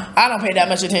 I don't pay that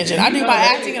much attention. I do my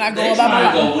acting and I go about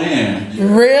my life.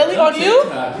 Really? On you?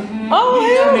 Oh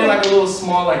hell. We made like a little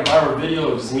small like viral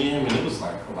video of just me and him, and it was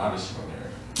like a lot of shit on there.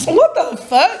 What the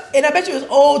fuck? And I bet you it was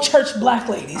old church black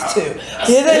ladies too.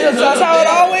 That's how it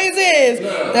always is.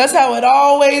 That's how it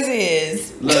always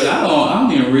is. Look, I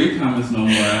don't even read comments no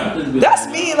more. That's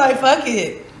me. Like, fuck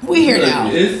it. We here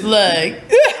now. Look.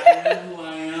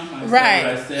 Right.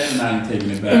 I said, and I'm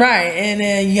taking it back. Right, and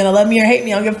then you're gonna love me or hate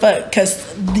me. I don't give a fuck.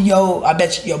 Cause I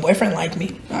bet you your boyfriend liked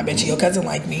me. I bet you your cousin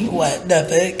liked me. What the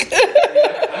fuck?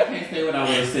 I can't say what I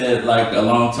would have said like a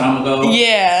long time ago.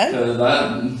 Yeah. Cause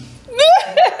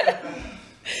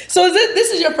So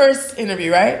this is your first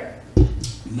interview, right?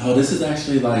 No, this is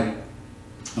actually like,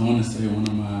 I want to say one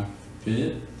of my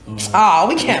fifth. Oh,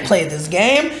 we can't play this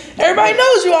game. Everybody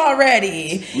knows you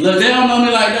already. Look, they don't know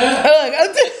me like that.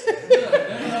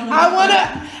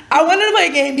 I wanted to play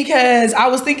a game because I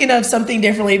was thinking of something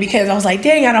differently, because I was like,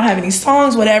 dang, I don't have any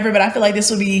songs, whatever, but I feel like this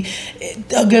would be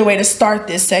a good way to start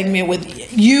this segment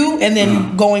with you, and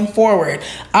then going forward.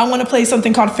 I want to play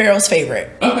something called Pharaoh's Favorite.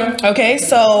 Okay,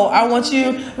 so I want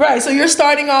you, so you're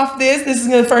starting off this. This is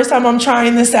the first time I'm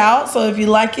trying this out, so if you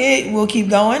like it, we'll keep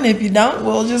going. If you don't,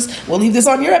 we'll leave this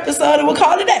on your episode and we'll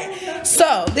call it a day.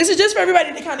 So this is just for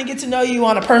everybody to kind of get to know you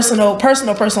on a personal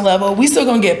level. We still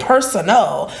gonna get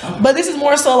personal, but this is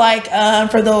more so like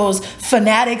for those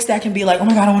fanatics that can be like, oh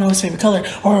my god, I want to know his favorite color,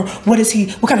 or what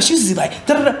kind of shoes is he like,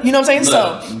 you know what I'm saying?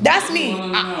 So that's me.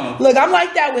 Look, I'm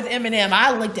like that with Eminem.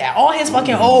 I looked at all his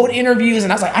fucking old interviews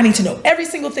and I was like, I need to know every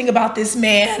single thing about this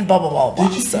man, blah blah blah blah.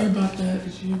 Did you hear about that?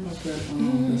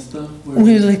 That stuff where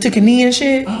he like took a knee and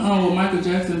shit? Well, Michael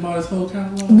Jackson bought his whole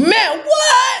catalog. Man,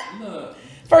 what? Look.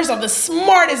 First off, the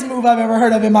smartest move I've ever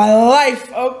heard of in my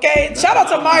life. Okay, shout out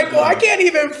to Michael. I can't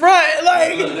even front.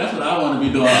 Like, look, that's what I want to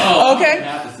be doing. Okay.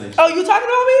 Oh, you talking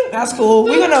about me? That's cool.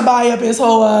 We're gonna buy up his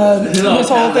whole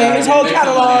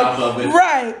catalog.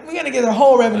 Right. We're gonna get a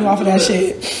whole revenue off of that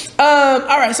shit.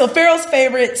 All right. So Pharaoh's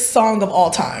favorite song of all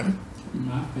time.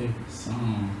 My favorite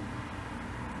song.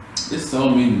 It's so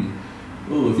many.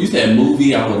 Ooh, if you said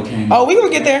movie, I would have came. Oh, we gonna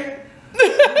get there.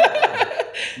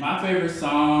 My favorite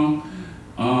song.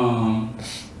 I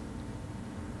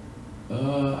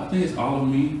think it's All of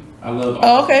Me. I love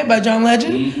all okay, by John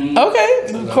Legend.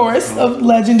 Okay, of course, of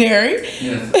legendary.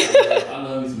 Yes, I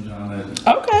love me some John Legend.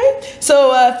 Okay,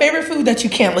 so favorite food that you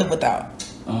can't live without?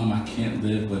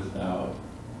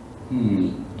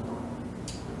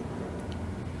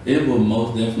 It will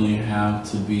most definitely have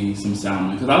to be some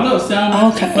salmon because I love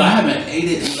salmon, but I haven't ate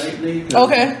it lately.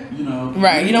 Okay. You know.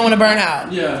 Right. You don't want to burn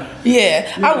out. Yeah.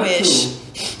 Yeah. I wish.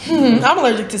 I'm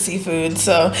allergic to seafood,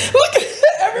 so look.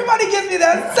 Everybody gives me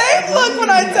that same look when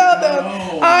I tell them.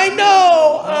 I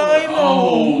know.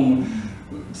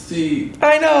 See.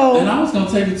 I know. And I was gonna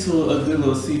take you to a good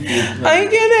little seafood place. I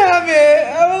can't have it.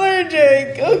 I'm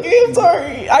allergic. Okay, I'm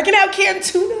sorry. I can have canned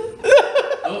tuna.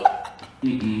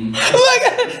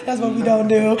 Look, that's what we don't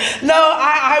do. No,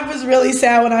 I was really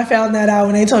sad when I found that out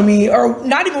when they told me, or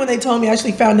not even when they told me, I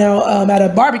actually found out at a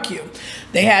barbecue.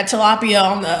 They had tilapia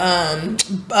on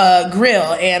the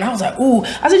grill, and I was like, ooh.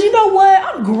 I said, you know what?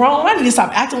 I'm grown. I need to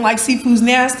stop acting like seafood's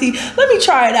nasty. Let me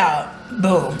try it out.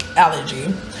 Boom,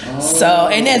 allergy. So,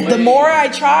 and then the more I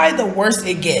try, the worse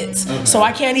it gets. Okay. So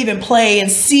I can't even play and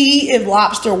see if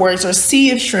lobster works or see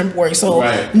if shrimp works. So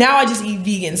now I just eat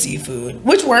vegan seafood,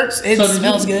 which works. It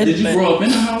smells good. Did you grow up in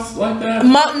a house like that?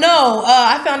 No,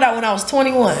 I found out when I was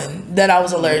 21 that I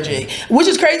was allergic, which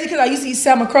is crazy because I used to eat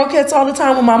salmon croquettes all the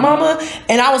time with my mama,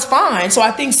 and I was fine. So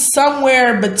I think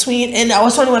somewhere between, and I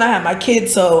was 21 I had my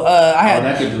kids, so I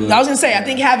was gonna say, I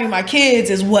think having my kids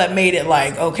is what made it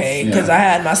like, okay, because I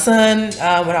had my son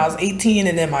when I was 18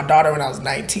 and then my daughter when I was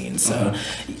 19, so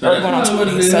going on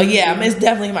 20. So yeah, it's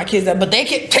definitely my kids, but they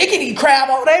can eat crab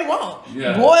all they want.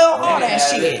 Yeah. Boil all that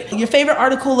shit. Your favorite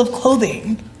article of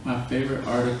clothing? My favorite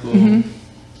article?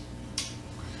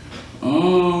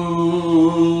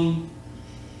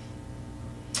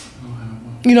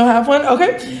 You don't have one?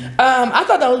 Okay. I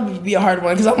thought that would be a hard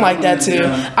one because I'm like that too.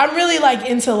 Yeah. I'm really like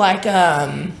into like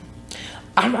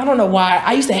I don't know why.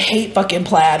 I used to hate fucking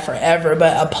plaid forever,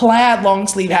 but a plaid long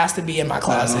sleeve has to be in my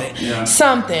closet.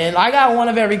 Something. I got one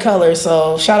of every color,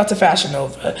 so shout out to Fashion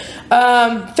Nova.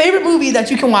 Favorite movie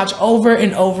that you can watch over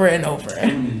and over and over?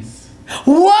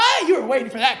 What? You were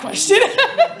waiting for that question.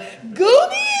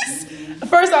 Goonies?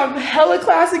 First off, hella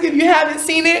classic if you haven't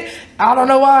seen it. I don't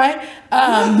know why.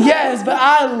 Yes, but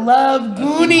I love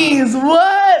Goonies.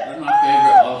 What? That's my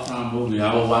favorite all-time movie.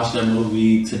 I will watch that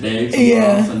movie today,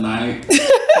 tomorrow, tonight.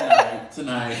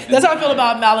 That's how I feel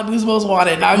about Malibu's Most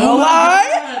Wanted. Not gonna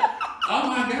lie. Oh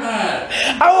my God.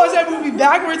 I watched that movie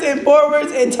backwards and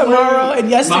forwards and tomorrow and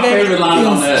yesterday. My favorite line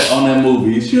on that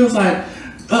movie. She was like,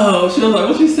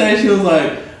 what she say? She was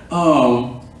like,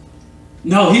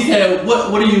 no, he said,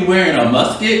 what are you wearing, a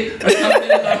musket or something?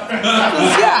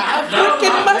 Yeah, a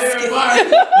freaking musket.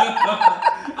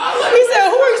 He said,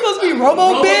 who are you supposed to be,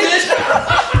 Robo bitch?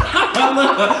 I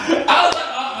was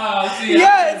like, see,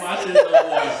 yes. I didn't watch it no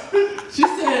more. She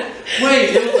said, wait,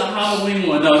 it was a Halloween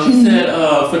one. No, she said,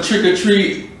 for trick or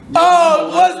treat.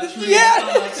 Was the treat? Yeah. I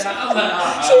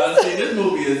was like, see, this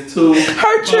movie is too.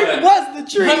 Her trick was the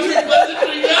treat. Her trick was the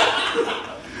treat,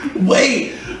 yeah.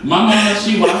 Wait. My mama,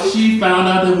 she found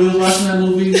out that we was watching that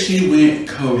movie, she went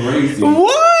crazy.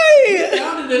 Why? She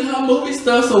found it in her movie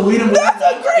stuff, so we didn't. That's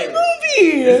a great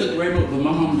movie. It's a great movie, but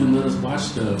my mama didn't let us watch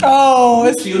stuff. Oh,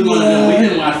 it's she was we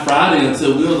didn't watch Friday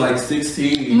until we was like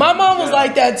 16. My mom was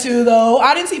like that too, though.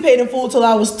 I didn't see Paid in Full till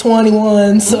I was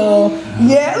 21, so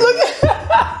yeah. Look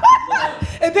at.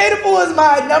 And Paid in Full is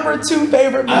my #2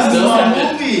 favorite movie. I still love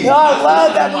that movie. No, I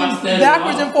love that movie.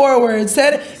 Backwards and forwards.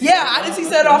 I didn't see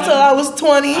Set It Off till I was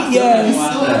 20. Yes.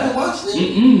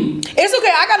 It's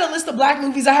okay. I got a list of black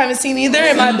movies I haven't seen either,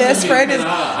 and my best friend is.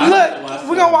 Look,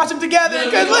 we're gonna watch them together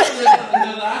because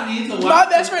my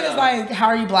best friend is like, "How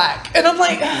are you black?" And I'm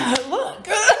like, "Look."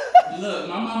 Look,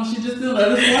 my mom, she just didn't let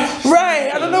us watch.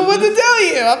 Right. I don't know what to tell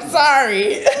you. I'm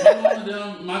sorry.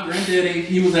 My granddaddy,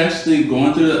 he was actually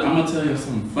going through I'm gonna tell you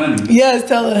something funny. Yes,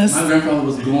 tell us. My grandfather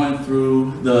was going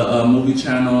through the movie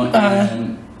channel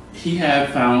and he had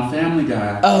found Family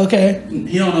Guy. Oh, okay.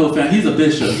 He don't know what he's a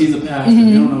bishop, he's a pastor.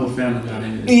 He don't know what Family Guy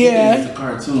is. Yeah. It's a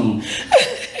cartoon.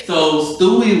 So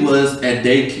Stewie was at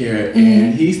daycare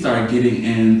and he started getting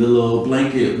in the little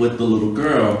blanket with the little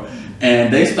girl.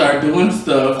 And they started doing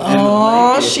stuff.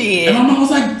 Oh, shit. And my mom was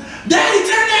like, Daddy,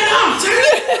 turn that off. Turn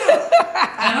that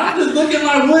off. And I'm just looking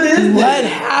like, what is this? What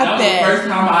happened? That was the first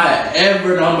time I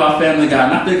ever known about Family Guy.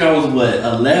 And I think I was,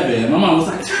 11? My mom was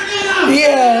like, turn that off.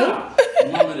 Yeah.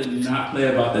 Mama did not play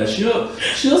about that.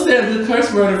 She'll say a good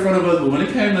curse word in front of us, but when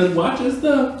it came to watching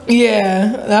stuff.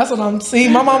 Yeah, that's what I'm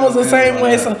seeing. My mom was the same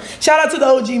way. So shout out to the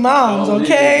OG moms,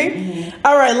 okay?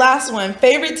 All right, last one.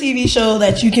 Favorite TV show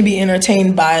that you can be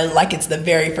entertained by like it's the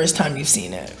very first time you've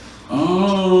seen it?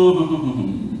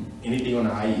 Anything on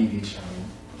the IEV channel.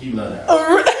 You love that.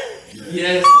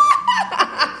 Yes.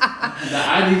 The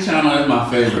ID channel is my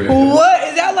favorite. What?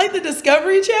 Is that like the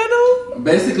Discovery Channel?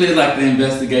 Basically, it's like the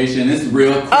investigation. It's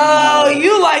real. Oh,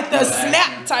 you like the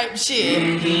snap type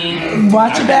shit.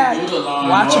 Watch your back.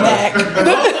 Watch your back.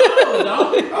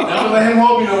 Don't let him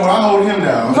hold me no more. I hold him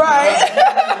now. Right.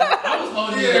 I was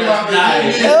holding you last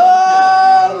night.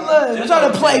 Oh, look. I'm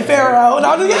trying to play Pharaoh.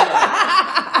 No, Look,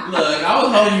 I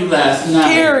was holding you last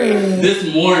night. Period.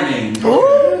 This morning.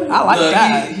 Ooh, I like Look,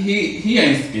 that. He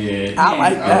ain't scared. I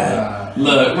like that.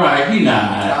 Look, right, he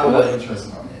not. I wouldn't trust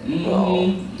my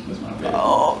man. That's my baby.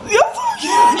 Oh, you're so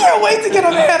cute. I can't wait to get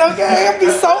a man, okay? I'll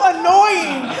be so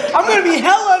annoying. I'm going to be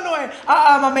hella annoying.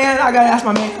 My man, I got to ask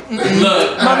my man.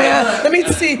 Look. My man, let me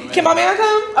see. Can my man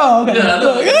come? Oh, okay. Yeah,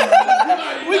 look.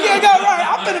 We can't go right.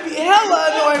 I'm going to be hella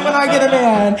annoying when I get a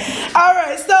man. All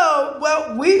right, so,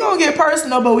 well, we going to get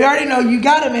personal, but we already know you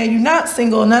got a man. You're not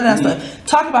single, none of that stuff.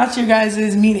 Talk about your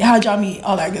guys' meeting. How'd y'all meet?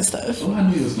 All that good stuff. Oh, I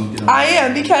knew you was going to get on. I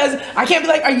am, because I can't be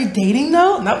like, are you dating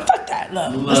though? No, fuck that.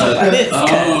 Look, let's talk about this.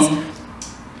 'Cause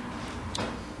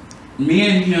me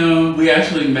and him, we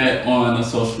actually met on a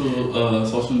social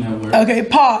network. okay,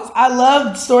 pause. I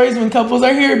love stories when couples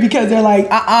are here because they're like,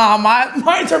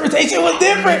 my interpretation was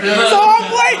different. So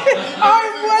I'm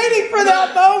waiting for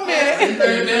that moment.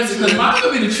 Because mine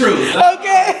could be the truth.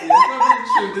 Okay.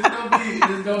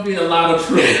 There's gonna be a lot of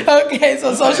truth. Okay,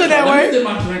 so social Let me network. sip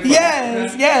my drink first,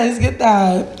 Yes, get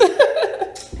that.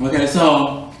 Okay,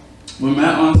 so we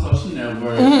met on social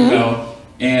network, you know,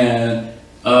 and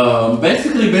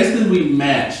basically we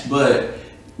matched, but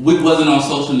we wasn't on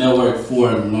social network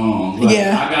for long. Like,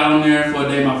 Yeah. I got on there for a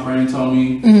day. My friend told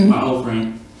me, my old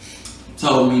friend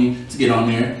told me to get on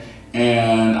there,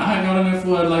 and I got on there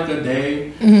for like a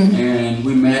day, and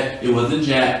we met. It wasn't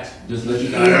Jacked. Just let you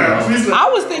guys know. I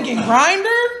was thinking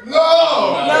Grindr.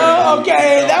 No. No,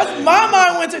 okay. That's my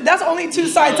mind went to. That's only 2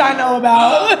 sites I know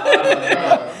about. Okay.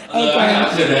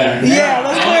 Yeah,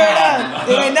 let's clear it up.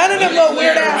 There ain't none of them little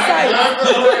weird ass sites.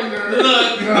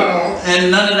 Look, and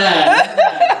none of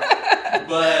that.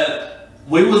 But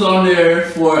we was on there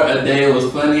for a day. It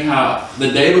was funny how the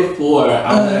day before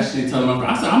I was actually telling my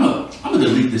friend, I said, I'm gonna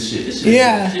delete this shit. This shit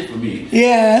is shit for me.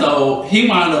 Yeah. So he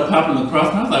wound up popping across,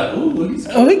 and I was like, ooh, he's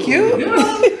cool. Oh, he cute. You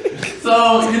know?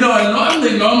 So, you know, and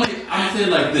normally I say it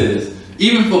like this.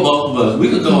 Even for both of us, we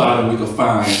could go out and we could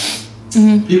find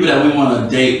people that we want to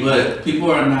date, but people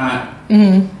are not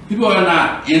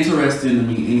interested in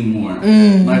me anymore.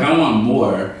 Like, I want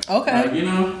more. Okay. Like, you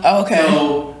know? Okay.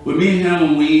 So with me and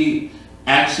him, we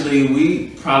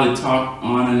probably talked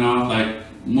on and off. Like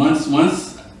once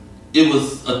it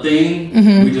was a thing,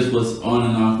 we just was on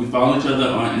and off. We follow each other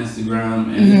on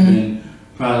Instagram, and it's been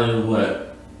probably what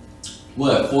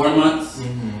 4 months.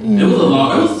 It was a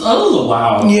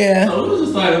while. Yeah. So it was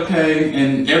just like, okay,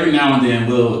 and every now and then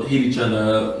we'll hit each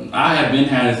other up. I had been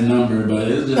had his number, but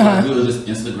it was just like, it was just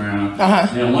Instagram.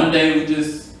 And one day we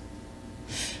just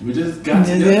got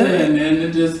together, and then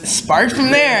it just sparked from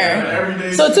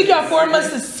there. So it took y'all 4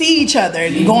 months to see each other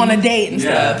and go on a date and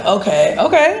stuff. Okay.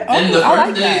 And the I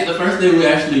like that. the first day we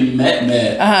actually met,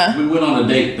 we went on a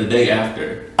date the day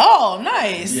after. Oh,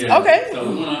 nice. Yeah. Okay. So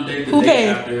we went on a date the Who day paid?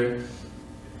 after.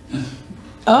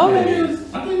 Oh, I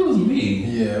think it was me.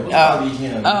 Yeah, it was probably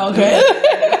him. Oh, okay.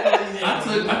 I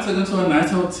took him to a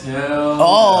nice hotel.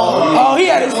 Oh, he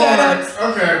had it set up.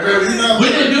 Okay, baby. We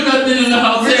didn't do nothing in the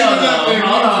hotel.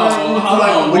 Hold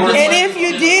on. And if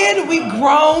you did, we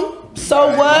grown.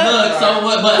 So what? Look, so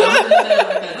what? But I'm just saying like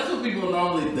that. That's what people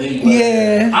normally think. But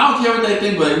Yeah. I don't care what they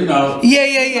think, but you know.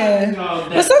 Yeah.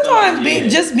 But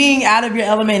sometimes just being out of your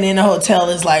element in a hotel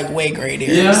is like way greater.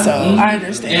 Yeah. So I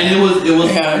understand. And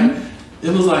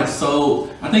it was like so.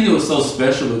 I think it was so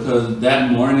special because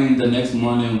the next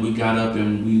morning, we got up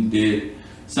and we did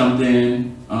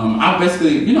something. I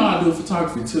basically, you know, I do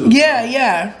photography too.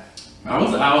 Yeah. I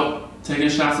was out taking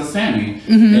shots of Sammy,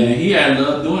 and he had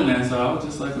loved doing that. So I was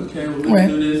just like, okay, well, we can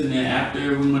do this. And then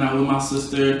after we went out with my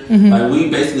sister, like we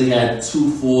basically had 2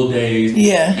 full days.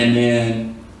 Yeah. And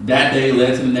then that day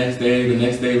led to the next day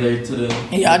led to the.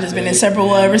 Y'all just been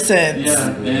inseparable ever since. Yeah,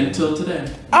 until today.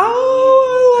 Oh,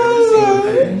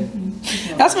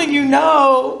 that's when you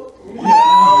know.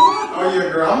 Oh yeah,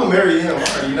 girl, I'm gonna marry him.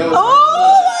 You know.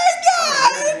 Oh my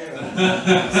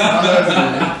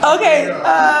God. Okay,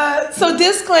 so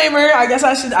disclaimer, I guess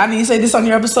I need to say this on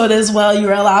your episode as well.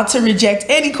 You're allowed to reject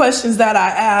any questions that I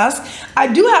ask. I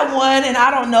do have one, and I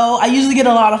don't know. I usually get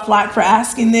a lot of flack for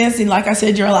asking this, and like I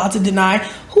said, you're allowed to deny.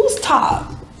 Who's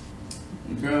top?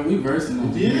 Girl, we versing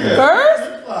them. Yeah. First?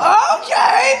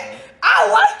 Okay. I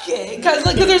like it. Because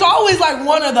there's always like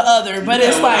one or the other, but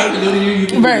it's like. You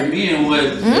can do me and what.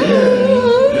 And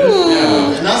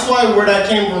that's why where that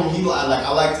came from,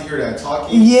 I like to hear that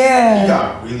talking. Yeah. He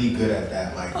got really good at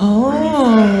that. Like, Oh, really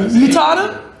fast. you taught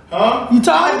him? Huh? You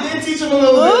taught him? I did teach him a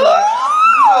little bit.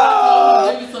 Oh.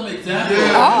 Give me some examples.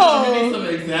 Yeah. Oh. Give me some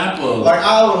examples. Like,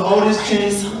 I would hold his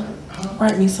chin.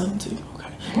 Write me some too.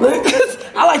 Okay.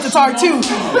 I like to talk too.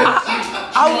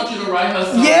 I want you to write her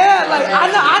something. Yeah, like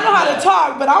I know how to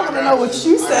talk, but I want to know what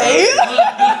you say.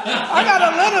 I got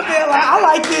a little bit like I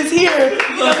like this here,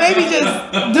 so maybe just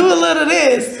do a little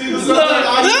this. Sometimes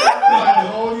I used to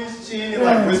hold his chin and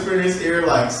like whisper in his ear,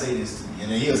 like, say this to me.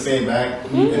 And then he'll say it back.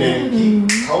 And then he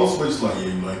code switch like, yeah,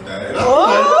 you like that. And I'm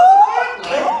like,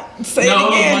 Say it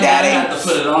again, I Daddy. had to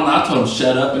put it on. I told him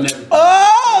shut up and everything.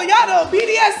 Oh, y'all know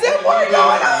BDSM work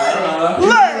going on.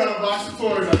 Look.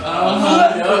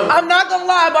 I'm not gonna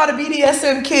lie about a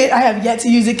BDSM kit. I have yet to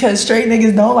use it because straight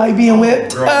niggas don't like being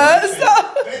whipped. They like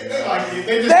it.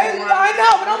 They just I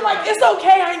know, but I'm like, it's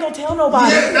okay. I ain't gonna tell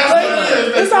nobody. Yeah, that's Like, what it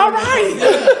is. it's all right.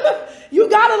 You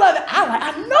gotta love it.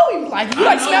 I know you like it. You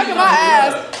like know smacking you my like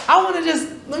ass. I wanna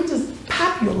let me just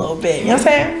pop you a little bit. You know what I'm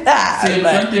saying? See,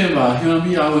 But one thing about him,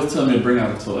 he always tell me to bring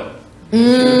out a toy. I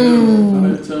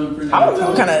always tell him to bring out don't a know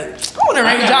toy. kind of. I wanna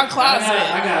range out closet.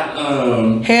 I got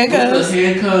Handcuffs? the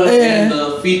handcuffs and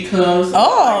the feet cuffs.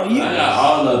 Oh, I got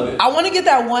all of it. I want to get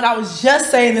that one. I was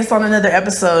just saying this on another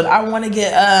episode. I want to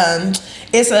get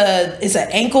it's an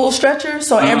ankle stretcher.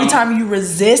 So every time you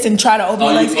resist and try to open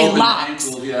your legs, it locks.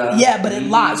 Ankle, but it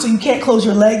locks, so you can't close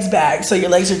your legs back. So your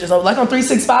legs are just open, like on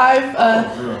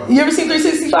 365. You ever seen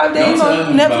 365 Days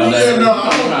on Netflix?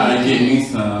 I'm trying to get me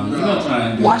some. You're gonna try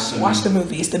and do Watch the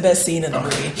movie. It's the best scene in the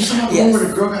movie. Yes. Where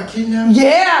the girl got kidnapped?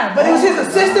 Yeah, but it was his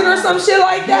assistant or some shit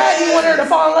like that. He wanted her to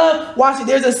fall in love. Watch it.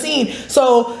 There's a scene.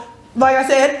 So, like I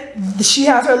said, she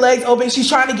has her legs open. She's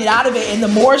trying to get out of it. And the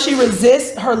more she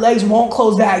resists, her legs won't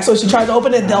close back. So she tries to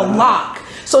open it, they'll lock.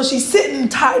 So she's sitting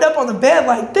tied up on the bed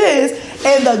like this.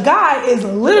 And the guy is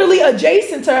literally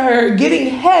adjacent to her getting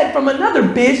head from another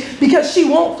bitch because she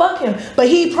won't fuck him. But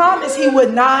he promised he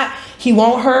would not. He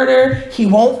won't hurt her. He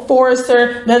won't force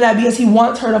her. None of that because he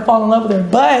wants her to fall in love with her.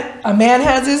 But a man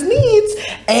has his needs,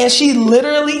 and he's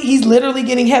literally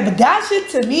getting head. But that shit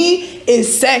to me is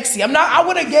sexy. I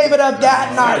would have gave it up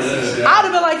that night. I'd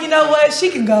have been like, you know what?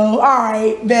 She can go. All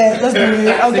right, bet. Let's do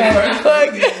it. Okay.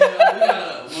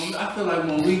 I feel like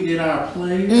when we get our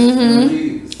place,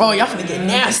 Oh, y'all finna get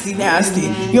nasty.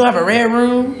 You don't have a red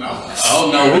room? Oh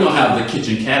no, we don't have the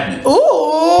kitchen cabinet.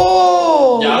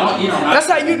 Ooh. That's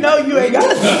how you know you ain't got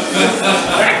it.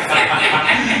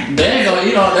 They ain't gonna,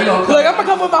 they're gonna come. Look, I'm gonna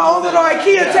come with my own little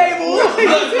IKEA table.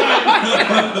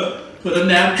 Put a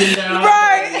napkin down.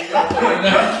 Right.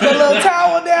 Put a little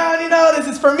towel down, this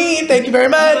is for me. Thank you very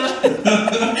much.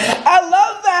 I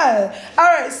love that. All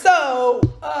right, so,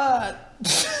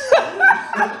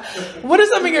 what are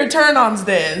some of your turn-ons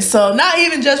then? So not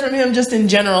even just from him, just in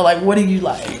general, like what do you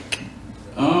like?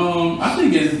 I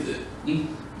think it's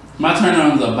my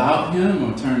turn-ons about him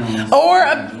or turn-ons. Or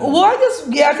well, I guess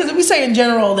because if we say in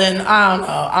general, then I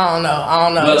don't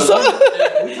know. But So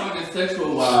if we talking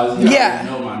sexual wise, you Yeah. already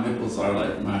know my nipples are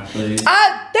like my place.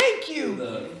 thank you.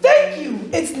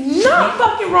 It's not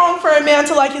fucking wrong for a man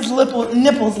to like his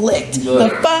nipples licked.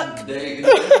 Look, the fuck?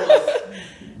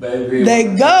 Baby. They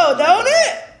go, don't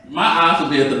it? My eyes will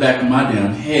be at the back of my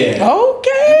damn head.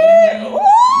 Okay.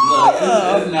 Look,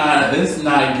 it's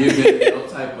not giving no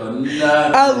type of nothing.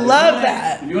 I love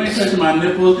that. You ain't touching my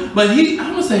nipples. But I'm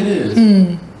gonna say this. I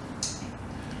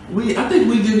think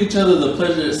we give each other the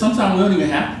pleasure. Sometimes we don't even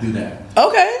have to do that.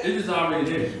 Okay. It is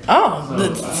already there. Oh.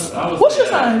 So I would What's say your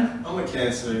sign? I'm a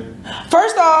Cancer.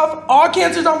 First off, all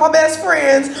Cancers are my best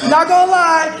friends. Not gonna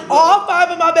lie, all 5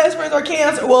 of my best friends are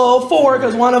Cancer. Well, 4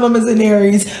 because one of them is an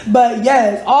Aries. But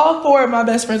yes, all 4 of my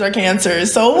best friends are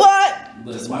Cancers. So what?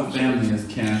 Look, my family is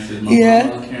Cancer. My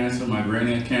mom is Cancer. My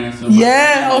granny is Cancer.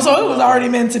 Yeah. So it was already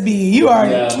meant to be. You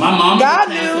already. Yeah. My mom.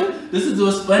 God is a Cancer. knew. This is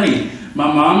what's funny. My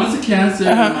mom is a Cancer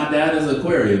and my dad is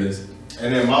Aquarius.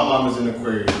 And then my mom is an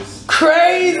Aquarius.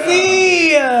 Crazy.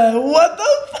 Yeah. What the?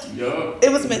 Yup.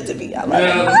 It was meant to be. I love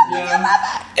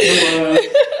it.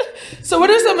 So what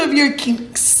are some of your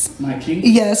kinks? My kinks?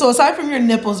 Yeah, so aside from your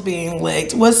nipples being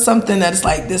licked, what's something that's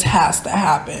like this has to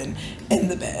happen in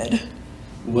the bed?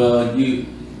 Well, it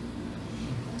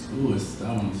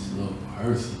sounds so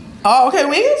personal. Oh, okay,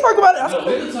 we ain't gonna talk about it. No,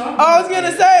 we can talk I was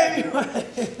gonna say.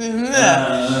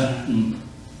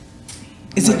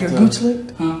 Is it your gooch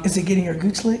licked? Huh? Is it getting your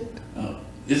gooch licked?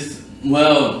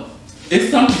 It's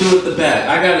something to do with the back.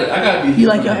 I gotta be here. You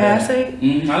like your ass ate?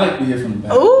 I like to be here from the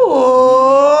back. Ooh.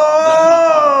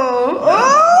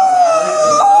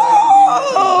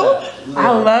 I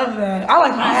love that. I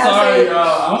like my ass Sorry, ate.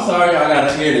 y'all. I'm sorry y'all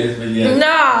gotta hear this, but yeah.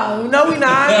 No, we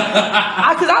not.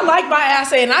 Because I like my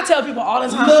ass ate, and I tell people all the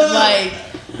time, like,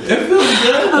 it feels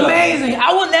good. amazing.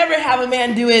 I will never have a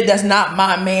man do it that's not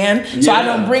my man. So I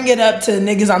don't bring it up to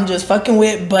niggas I'm just fucking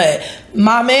with. But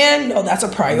my man, no, that's a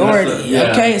priority.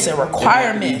 Okay, it's a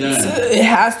requirement. It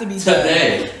has to be done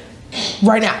today.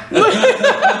 Right now.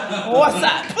 What's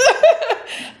up?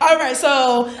 All right,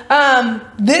 so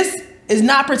this is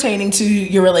not pertaining to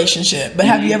your relationship, but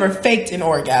have you ever faked an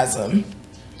orgasm?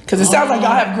 Because it sounds like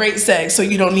y'all have great sex, so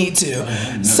you don't need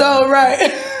to. So,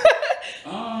 right.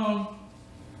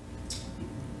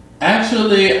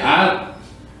 Actually, I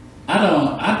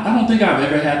don't think I've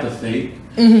ever had to fake.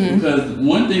 Because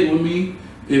one thing with me,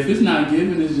 if it's not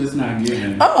given, it's just not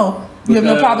given. Oh, you have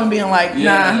no problem being like,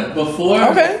 nah. Before,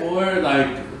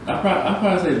 like, I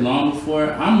probably say long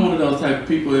before, I'm one of those type of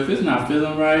people, if it's not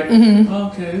feeling right,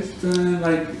 okay, it's done.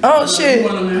 Like, oh, shit.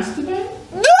 You want to masturbate?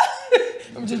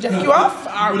 I'm just jack you off?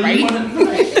 All right. You can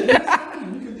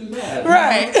do that.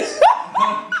 Right.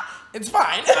 It's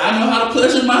fine. I know how to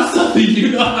pleasure myself, and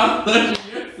you know how to pleasure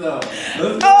yourself.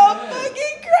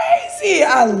 Fucking crazy.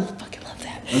 I fucking love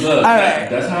that. Look, all right.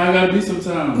 That's how I gotta be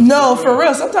sometimes. No, for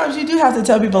real. Sometimes you do have to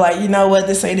tell people, like, you know what,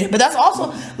 this ain't it. But that's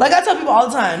also, like I tell people all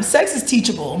the time, sex is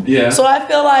teachable. Yeah. So I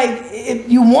feel like if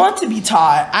you want to be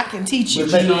taught, I can teach you.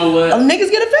 But you know what?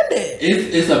 Niggas get offended.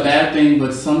 It's a bad thing,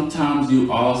 but sometimes you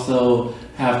also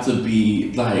have to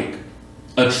be, like,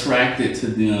 attracted to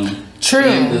them. True.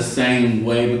 In the same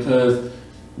way, because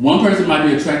one person might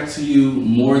be attracted to you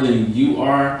more than you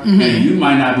are, and you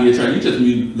might not be attracted. You just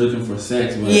be looking for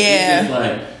sex, but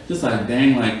it's just like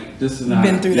dang, like this is not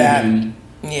been through that. Yeah,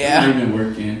 it's not even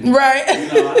working. Right.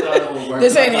 You know, I thought it would work.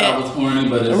 This ain't it. I was horny,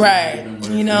 but it's right. not even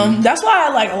working. You know, that's why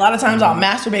I like a lot of times I'll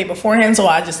masturbate beforehand, so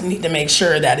I just need to make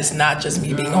sure that it's not just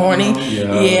me being horny.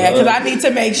 Yeah, because I need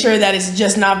to make sure that it's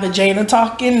just not vagina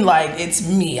talking. Like it's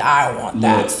me. I want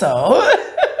that. So.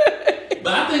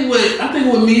 But I think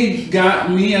what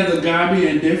me as a guy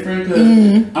being different, because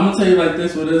I'm gonna tell you like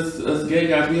this, with us gay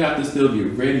guys, we have to still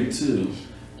get ready too.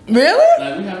 Really?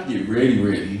 Like we have to get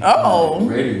ready. Oh, like,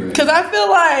 ready. Because I feel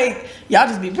like y'all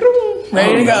just be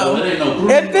ready to go.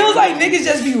 It feels like niggas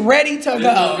just be ready to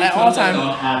go at all times.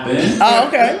 Gonna happen. Oh,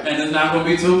 okay. And it's not gonna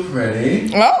be too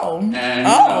pretty. Oh. And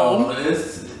you know,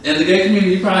 it's in the gay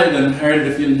community. You probably done heard it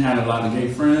if you didn't have a lot of gay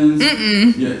friends.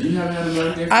 Yeah, you haven't had a lot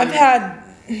of gay friends. I've had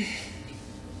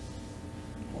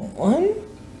one,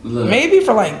 maybe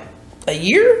for like a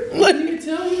year. Did he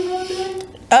tell you about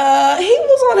that? He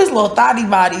was on his little thotty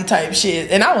body type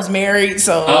shit, and I was married,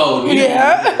 so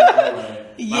yeah. I'm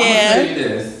gonna tell you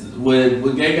this: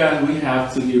 with gay guys, we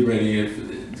have to get ready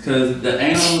because the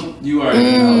anal you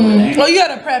already know. Well, you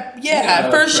gotta prep,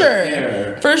 for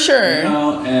sure, for sure. You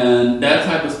know, and that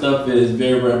type of stuff is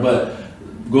very rare. But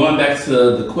going back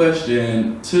to the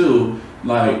question too,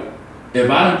 like if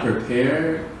I didn't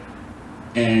prepare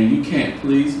and you can't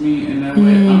please me in that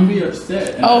way, I'm be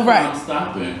upset. And I'm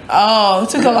stopping. Oh, it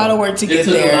took a lot of work to get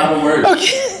there. It took a lot of work.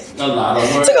 Okay. A lot of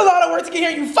work. It took a lot of work to get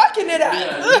here. You fucking it up.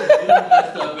 Yeah, you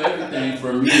messed up everything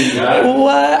for me, guys.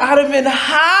 What? I'd have been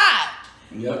hot.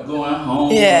 Yep, going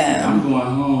home. Yeah. I'm going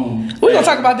home. We're going to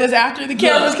talk about this after the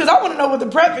cameras because I want to know what the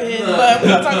prep is, but we're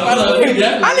going to talk about it later.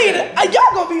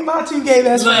 Y'all going to be my two gay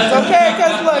best friends, okay?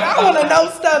 Because, look, I want to know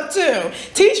stuff, too.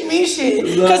 Teach me shit.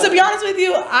 Because, to be honest with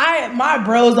you, my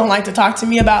bros don't like to talk to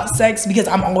me about sex because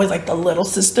I'm always, like, the little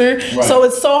sister. Right. So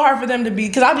it's so hard for them to be,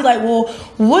 because I'd be like, well,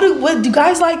 what do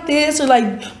guys like this? Or,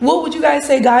 like, what would you guys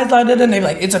say guys like that? And they'd be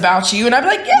like, it's about you. And I'd be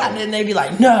like, yeah. And then they'd be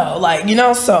like, no. Like, you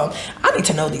know, so I need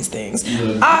to know these things.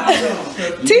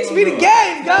 Teach me the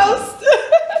game, Ghost.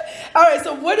 All right,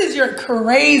 so what is your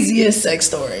craziest sex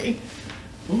story?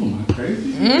 Oh, my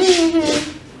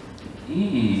craziest?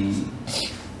 You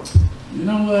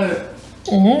know what?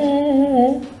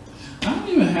 I don't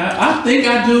even have. I think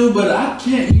I do, but I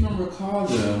can't even recall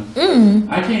them.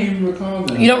 I can't even recall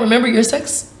them. You don't remember your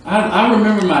sex? I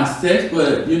remember my sex,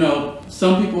 but you know,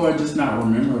 some people are just not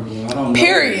memorable. I don't know.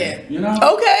 Period. Them, you know?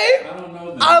 Okay. I don't know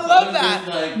them. I love that.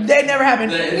 Like, they never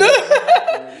happened. You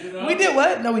know? We did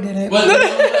what? No, we didn't. But you know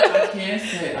what?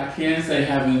 I can say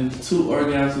having 2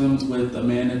 orgasms with a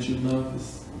man that you love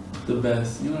is the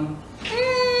best. You know.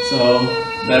 So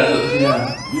that you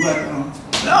like.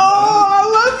 Oh, I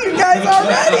love you guys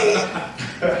already.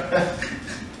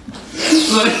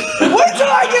 Wait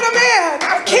till I get a man. I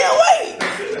can't wait.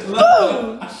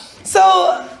 Ooh. So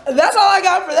that's all I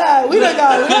got for that. We done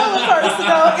got real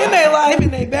personal in their life,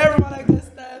 in their bedroom, all that good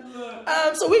stuff.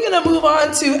 So we're gonna move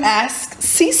on to Ask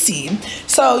CC.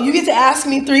 So you get to ask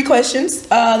me 3 questions.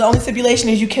 The only stipulation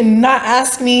is you cannot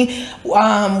ask me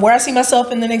where I see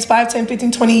myself in the next 5, 10,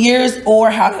 15, 20 years, or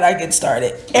how did I get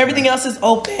started. Everything else is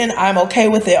open. I'm okay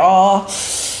with it all.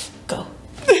 Go.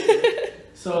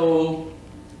 So,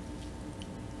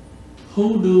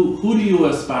 who do you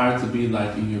aspire to be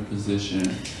like in your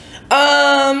position?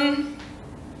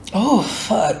 Oh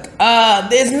fuck.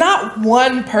 There's not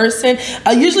one person.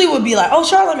 I usually would be like, oh,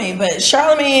 Charlemagne, but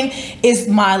Charlemagne is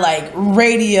my like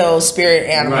radio spirit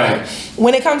animal. Right.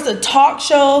 When it comes to talk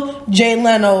show, Jay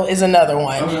Leno is another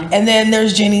one. Okay. And then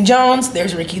there's Jenny Jones,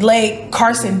 there's Ricky Lake,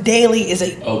 Carson Daly is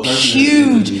a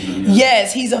huge,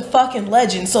 yes, he's a fucking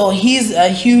legend. So he's a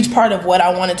huge part of what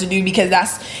I wanted to do, because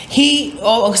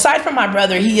aside from my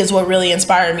brother, he is what really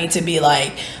inspired me to be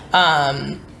like,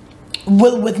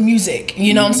 with music,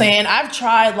 you know what I'm saying? I've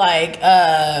tried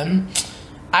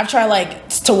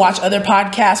to watch other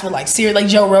podcasts with like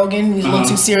Joe Rogan, who's a little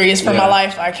too serious for my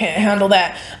life. I can't handle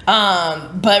that.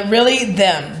 But really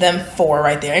them 4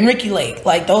 right there, and Ricky Lake,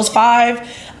 like those 5.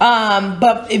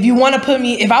 But if you want to put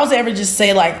me, if I was to ever just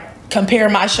say like compare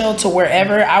my show to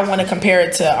wherever, I want to compare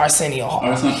it to Arsenio Hall.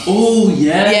 Oh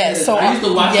yes. Yes. So I used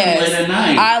to watch it late at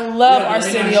night. I love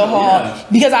Arsenio Hall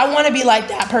because I want to be like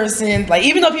that person. Like,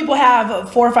 even though people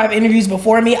have 4 or 5 interviews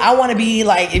before me, I want to be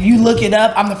like, if you look it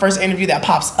up, I'm the first interview that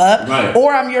pops up. Right.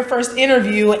 Or I'm your first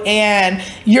interview and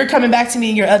you're coming back to me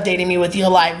and you're updating me with your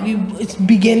life. We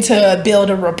begin to build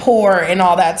a rapport and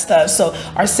all that stuff. So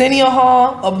Arsenio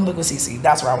Hall, Open Book with CC.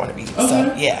 That's where I want to be. Okay.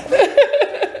 So yeah.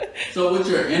 So with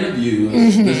your interviews,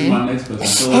 this is my next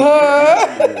question.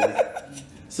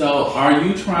 So are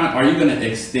you gonna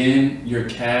extend your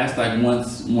cast, like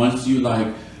once you like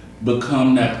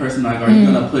become that person, like are you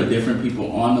gonna put different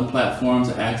people on the platform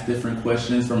to ask different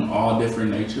questions from all different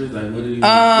natures? Like what do you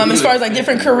as far as like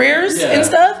different careers and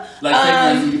stuff? Like say for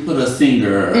instance, you put a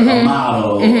singer, a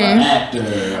model, an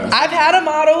actor. I've had a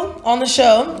model on the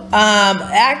show.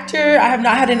 Actor, I have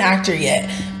not had an actor yet.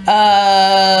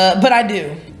 But I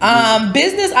do.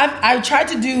 Business, I've tried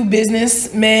to do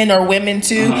businessmen or women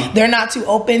too. They're not too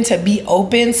open to be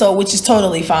open, so which is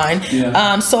totally fine.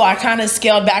 So I kind of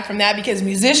scaled back from that because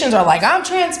musicians are like, I'm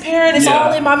transparent, it's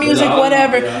all in my music,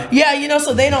 whatever. You know,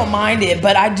 so they don't mind it.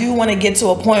 But I do want to get to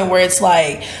a point where it's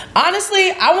like, honestly,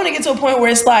 I want to get to a point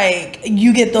where it's like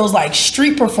you get those like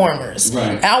street performers.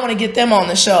 Right. And I want to get them on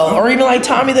the show, or even like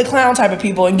Tommy the Clown type of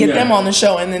people, and get them on the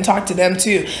show and then talk to them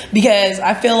too, because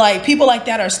I feel like people like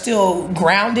that are still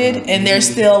grounded and they're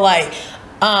still like,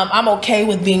 I'm okay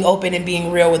with being open and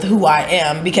being real with who I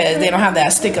am, because they don't have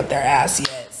that stick up their ass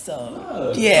yet.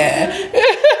 So yeah.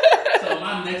 So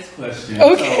my next question.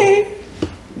 Okay. So,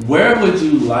 where would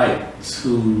you like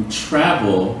to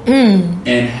travel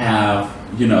and have,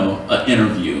 you know, an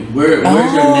interview? Where's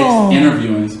your next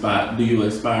interviewing spot? Do you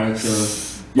aspire to,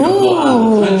 you know, go out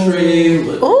of the country?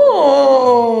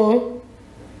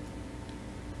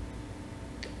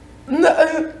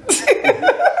 No.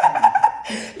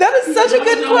 That is such a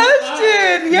good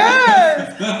question.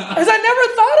 Yes. Because I never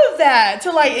thought of that,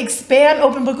 to like expand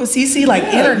Open Book with CC like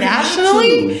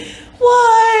internationally.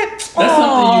 What? That's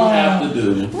something you have to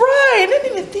do. Right. I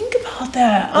didn't even think about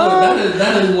that.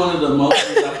 That is one of the most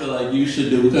things I feel like you should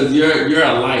do, because you're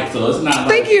a light, so it's not like,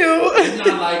 thank you. It's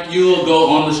not like you'll go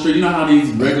on the street. You know how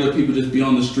these regular people just be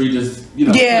on the street, just, you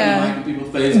know, putting in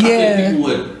people's face. I think people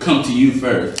would come to you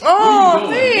first. Oh,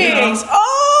 thanks. You know?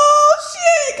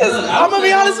 Because I'm gonna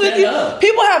be honest with you,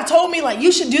 people have told me like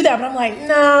you should do that, but I'm like,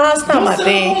 nah, it's not my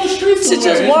thing. To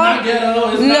just walk,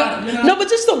 no, but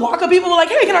just to walk up, people are like,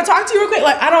 hey, can I talk to you real quick?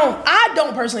 Like I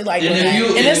don't personally like doing that.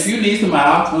 And if you need somebody,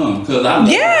 I'll come, because I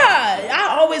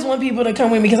I always want people to come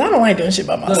with me because I don't like doing shit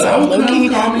by myself. Look,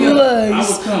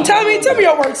 tell me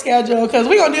your work schedule, because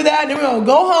we're gonna do that, and then we're gonna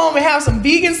go home and have some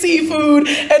vegan seafood,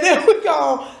 and then we're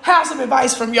gonna have some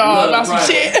advice from y'all about some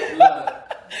shit.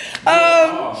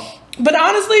 But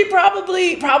honestly,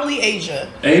 probably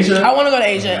Asia. Asia? I want to go to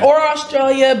Asia or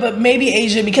Australia, but maybe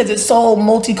Asia because it's so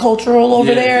multicultural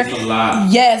over there. It's a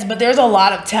lot. Yes, but there's a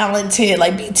lot of talented,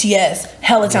 like BTS,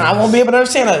 hella talent. I won't be able to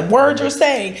understand a word you're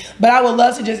saying, but I would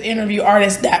love to just interview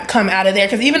artists that come out of there,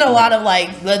 because even a lot of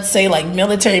like, let's say like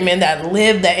military men that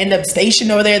end up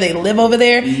stationed over there, they live over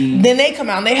there, then they come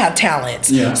out and they have talents.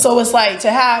 So it's like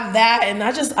to have that, and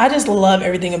I just love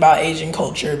everything about Asian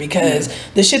culture, because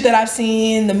the shit that I've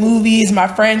seen, the movies. My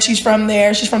friend, she's from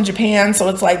there. She's from Japan. So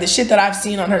it's like the shit that I've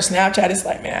seen on her Snapchat, it's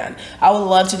like, man, I would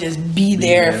love to just be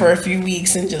there for a few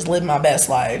weeks and just live my best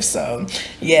life. So,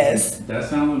 yes. That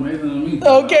sounds amazing to me.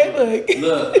 Okay,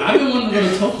 look, I've been wanting to go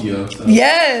to Tokyo. So.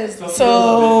 Yes.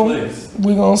 So,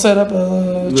 we're going to set up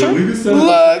a trip.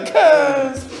 Look,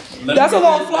 cuz. That's a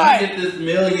long flight. Let me get this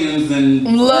millions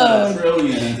and Look,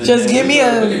 trillions. And just give me we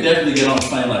can definitely get on a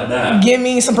plane like that. Give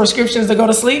me some prescriptions to go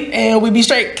to sleep and we'd be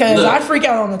straight. Cause I freak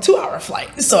out on a 2-hour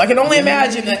flight. So I can only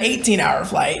imagine an 18-hour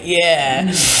flight.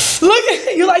 Yeah. Look,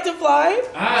 you like to fly?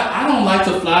 I don't like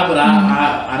to fly, but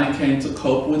I didn't came to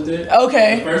cope with it.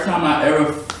 Okay. The first time I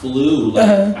ever flew, like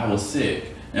I was sick.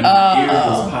 And my ears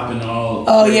was popping all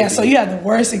crazy. Yeah, so you had the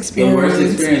worst experience. The worst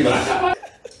experience,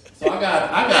 but I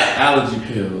got allergy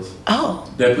pills. Oh.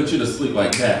 That put you to sleep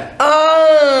like that.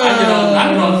 I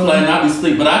get on the plane and I be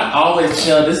asleep, but I always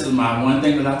tell, this is my one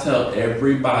thing that I tell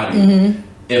everybody.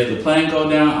 If the plane go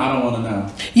down, I don't want to know.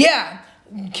 Yeah.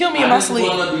 Kill me in my sleep.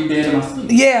 I just want to be dead in my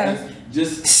sleep. Yeah.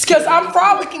 Just because I'm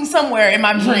frolicking somewhere in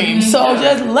my dreams, so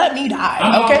just let me die.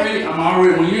 I'm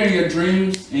already when you're in your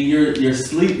dreams and you're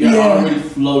asleep, you're already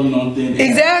floating on thin air.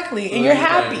 Exactly, so and you're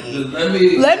happy. Like,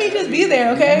 let me just be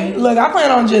there, okay? Look, I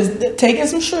plan on just taking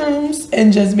some shrooms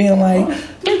and just being like,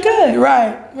 we're good,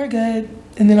 right? We're good,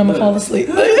 and then I'm gonna fall asleep.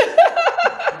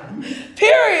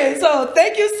 Period. So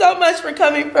thank you so much for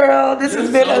coming, Pharaoh. This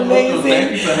has been amazing.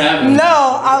 Thank you for having me. No,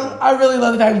 I really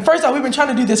love the fact. First off, we've been trying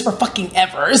to do this for fucking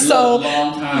ever. So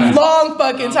long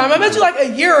fucking time. I met you like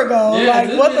a year ago. Yeah,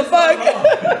 like what the fuck?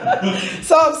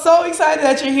 So I'm so excited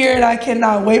that you're here, and I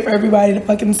cannot wait for everybody to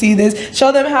fucking see this.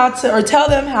 Show them how to, or tell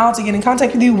them how to get in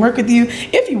contact with you, work with you,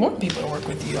 if you want people to work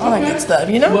with you, all that good stuff.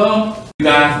 You know. Well, you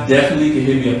guys definitely can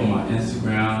hit me up on my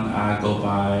Instagram. I go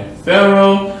by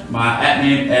Pharaoh. My @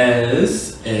 name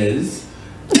is __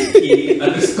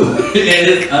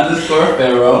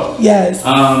 Pharaoh. Yes.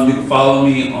 You can follow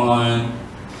me on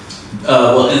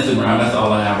Instagram. That's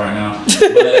all I have right now.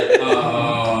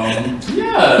 But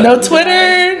yeah. No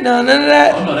Twitter. No none of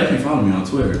that. Oh no, they can follow me on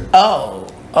Twitter. Oh.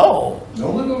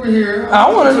 Don't look over here.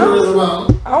 I want to know.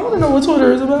 I want to know what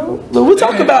Twitter is about. Look, we'll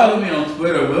talk about it. Follow me on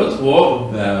Twitter. We'll talk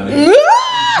about it.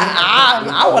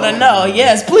 I want to know.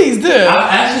 Yes, please do.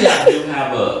 I do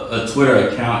have a Twitter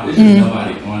account. It's just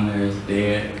nobody on there is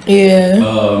dead.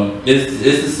 Yeah. It's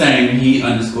the same. He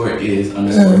 _is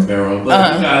Pharaoh.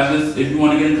 But you guys, if you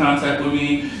want to get in contact with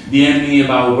me, DM me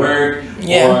about work,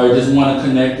 or just want to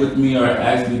connect with me or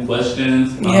ask me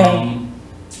questions.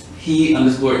 He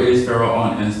 _is Pharaoh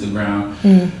on Instagram.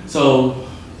 So.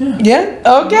 Yeah.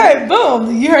 Okay.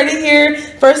 Boom. You heard it here.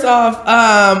 First off,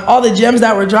 all the gems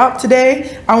that were dropped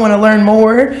today, I want to learn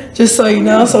more, just so you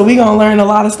know. So we're going to learn a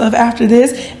lot of stuff after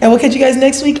this. And we'll catch you guys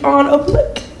next week on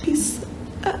Uplift.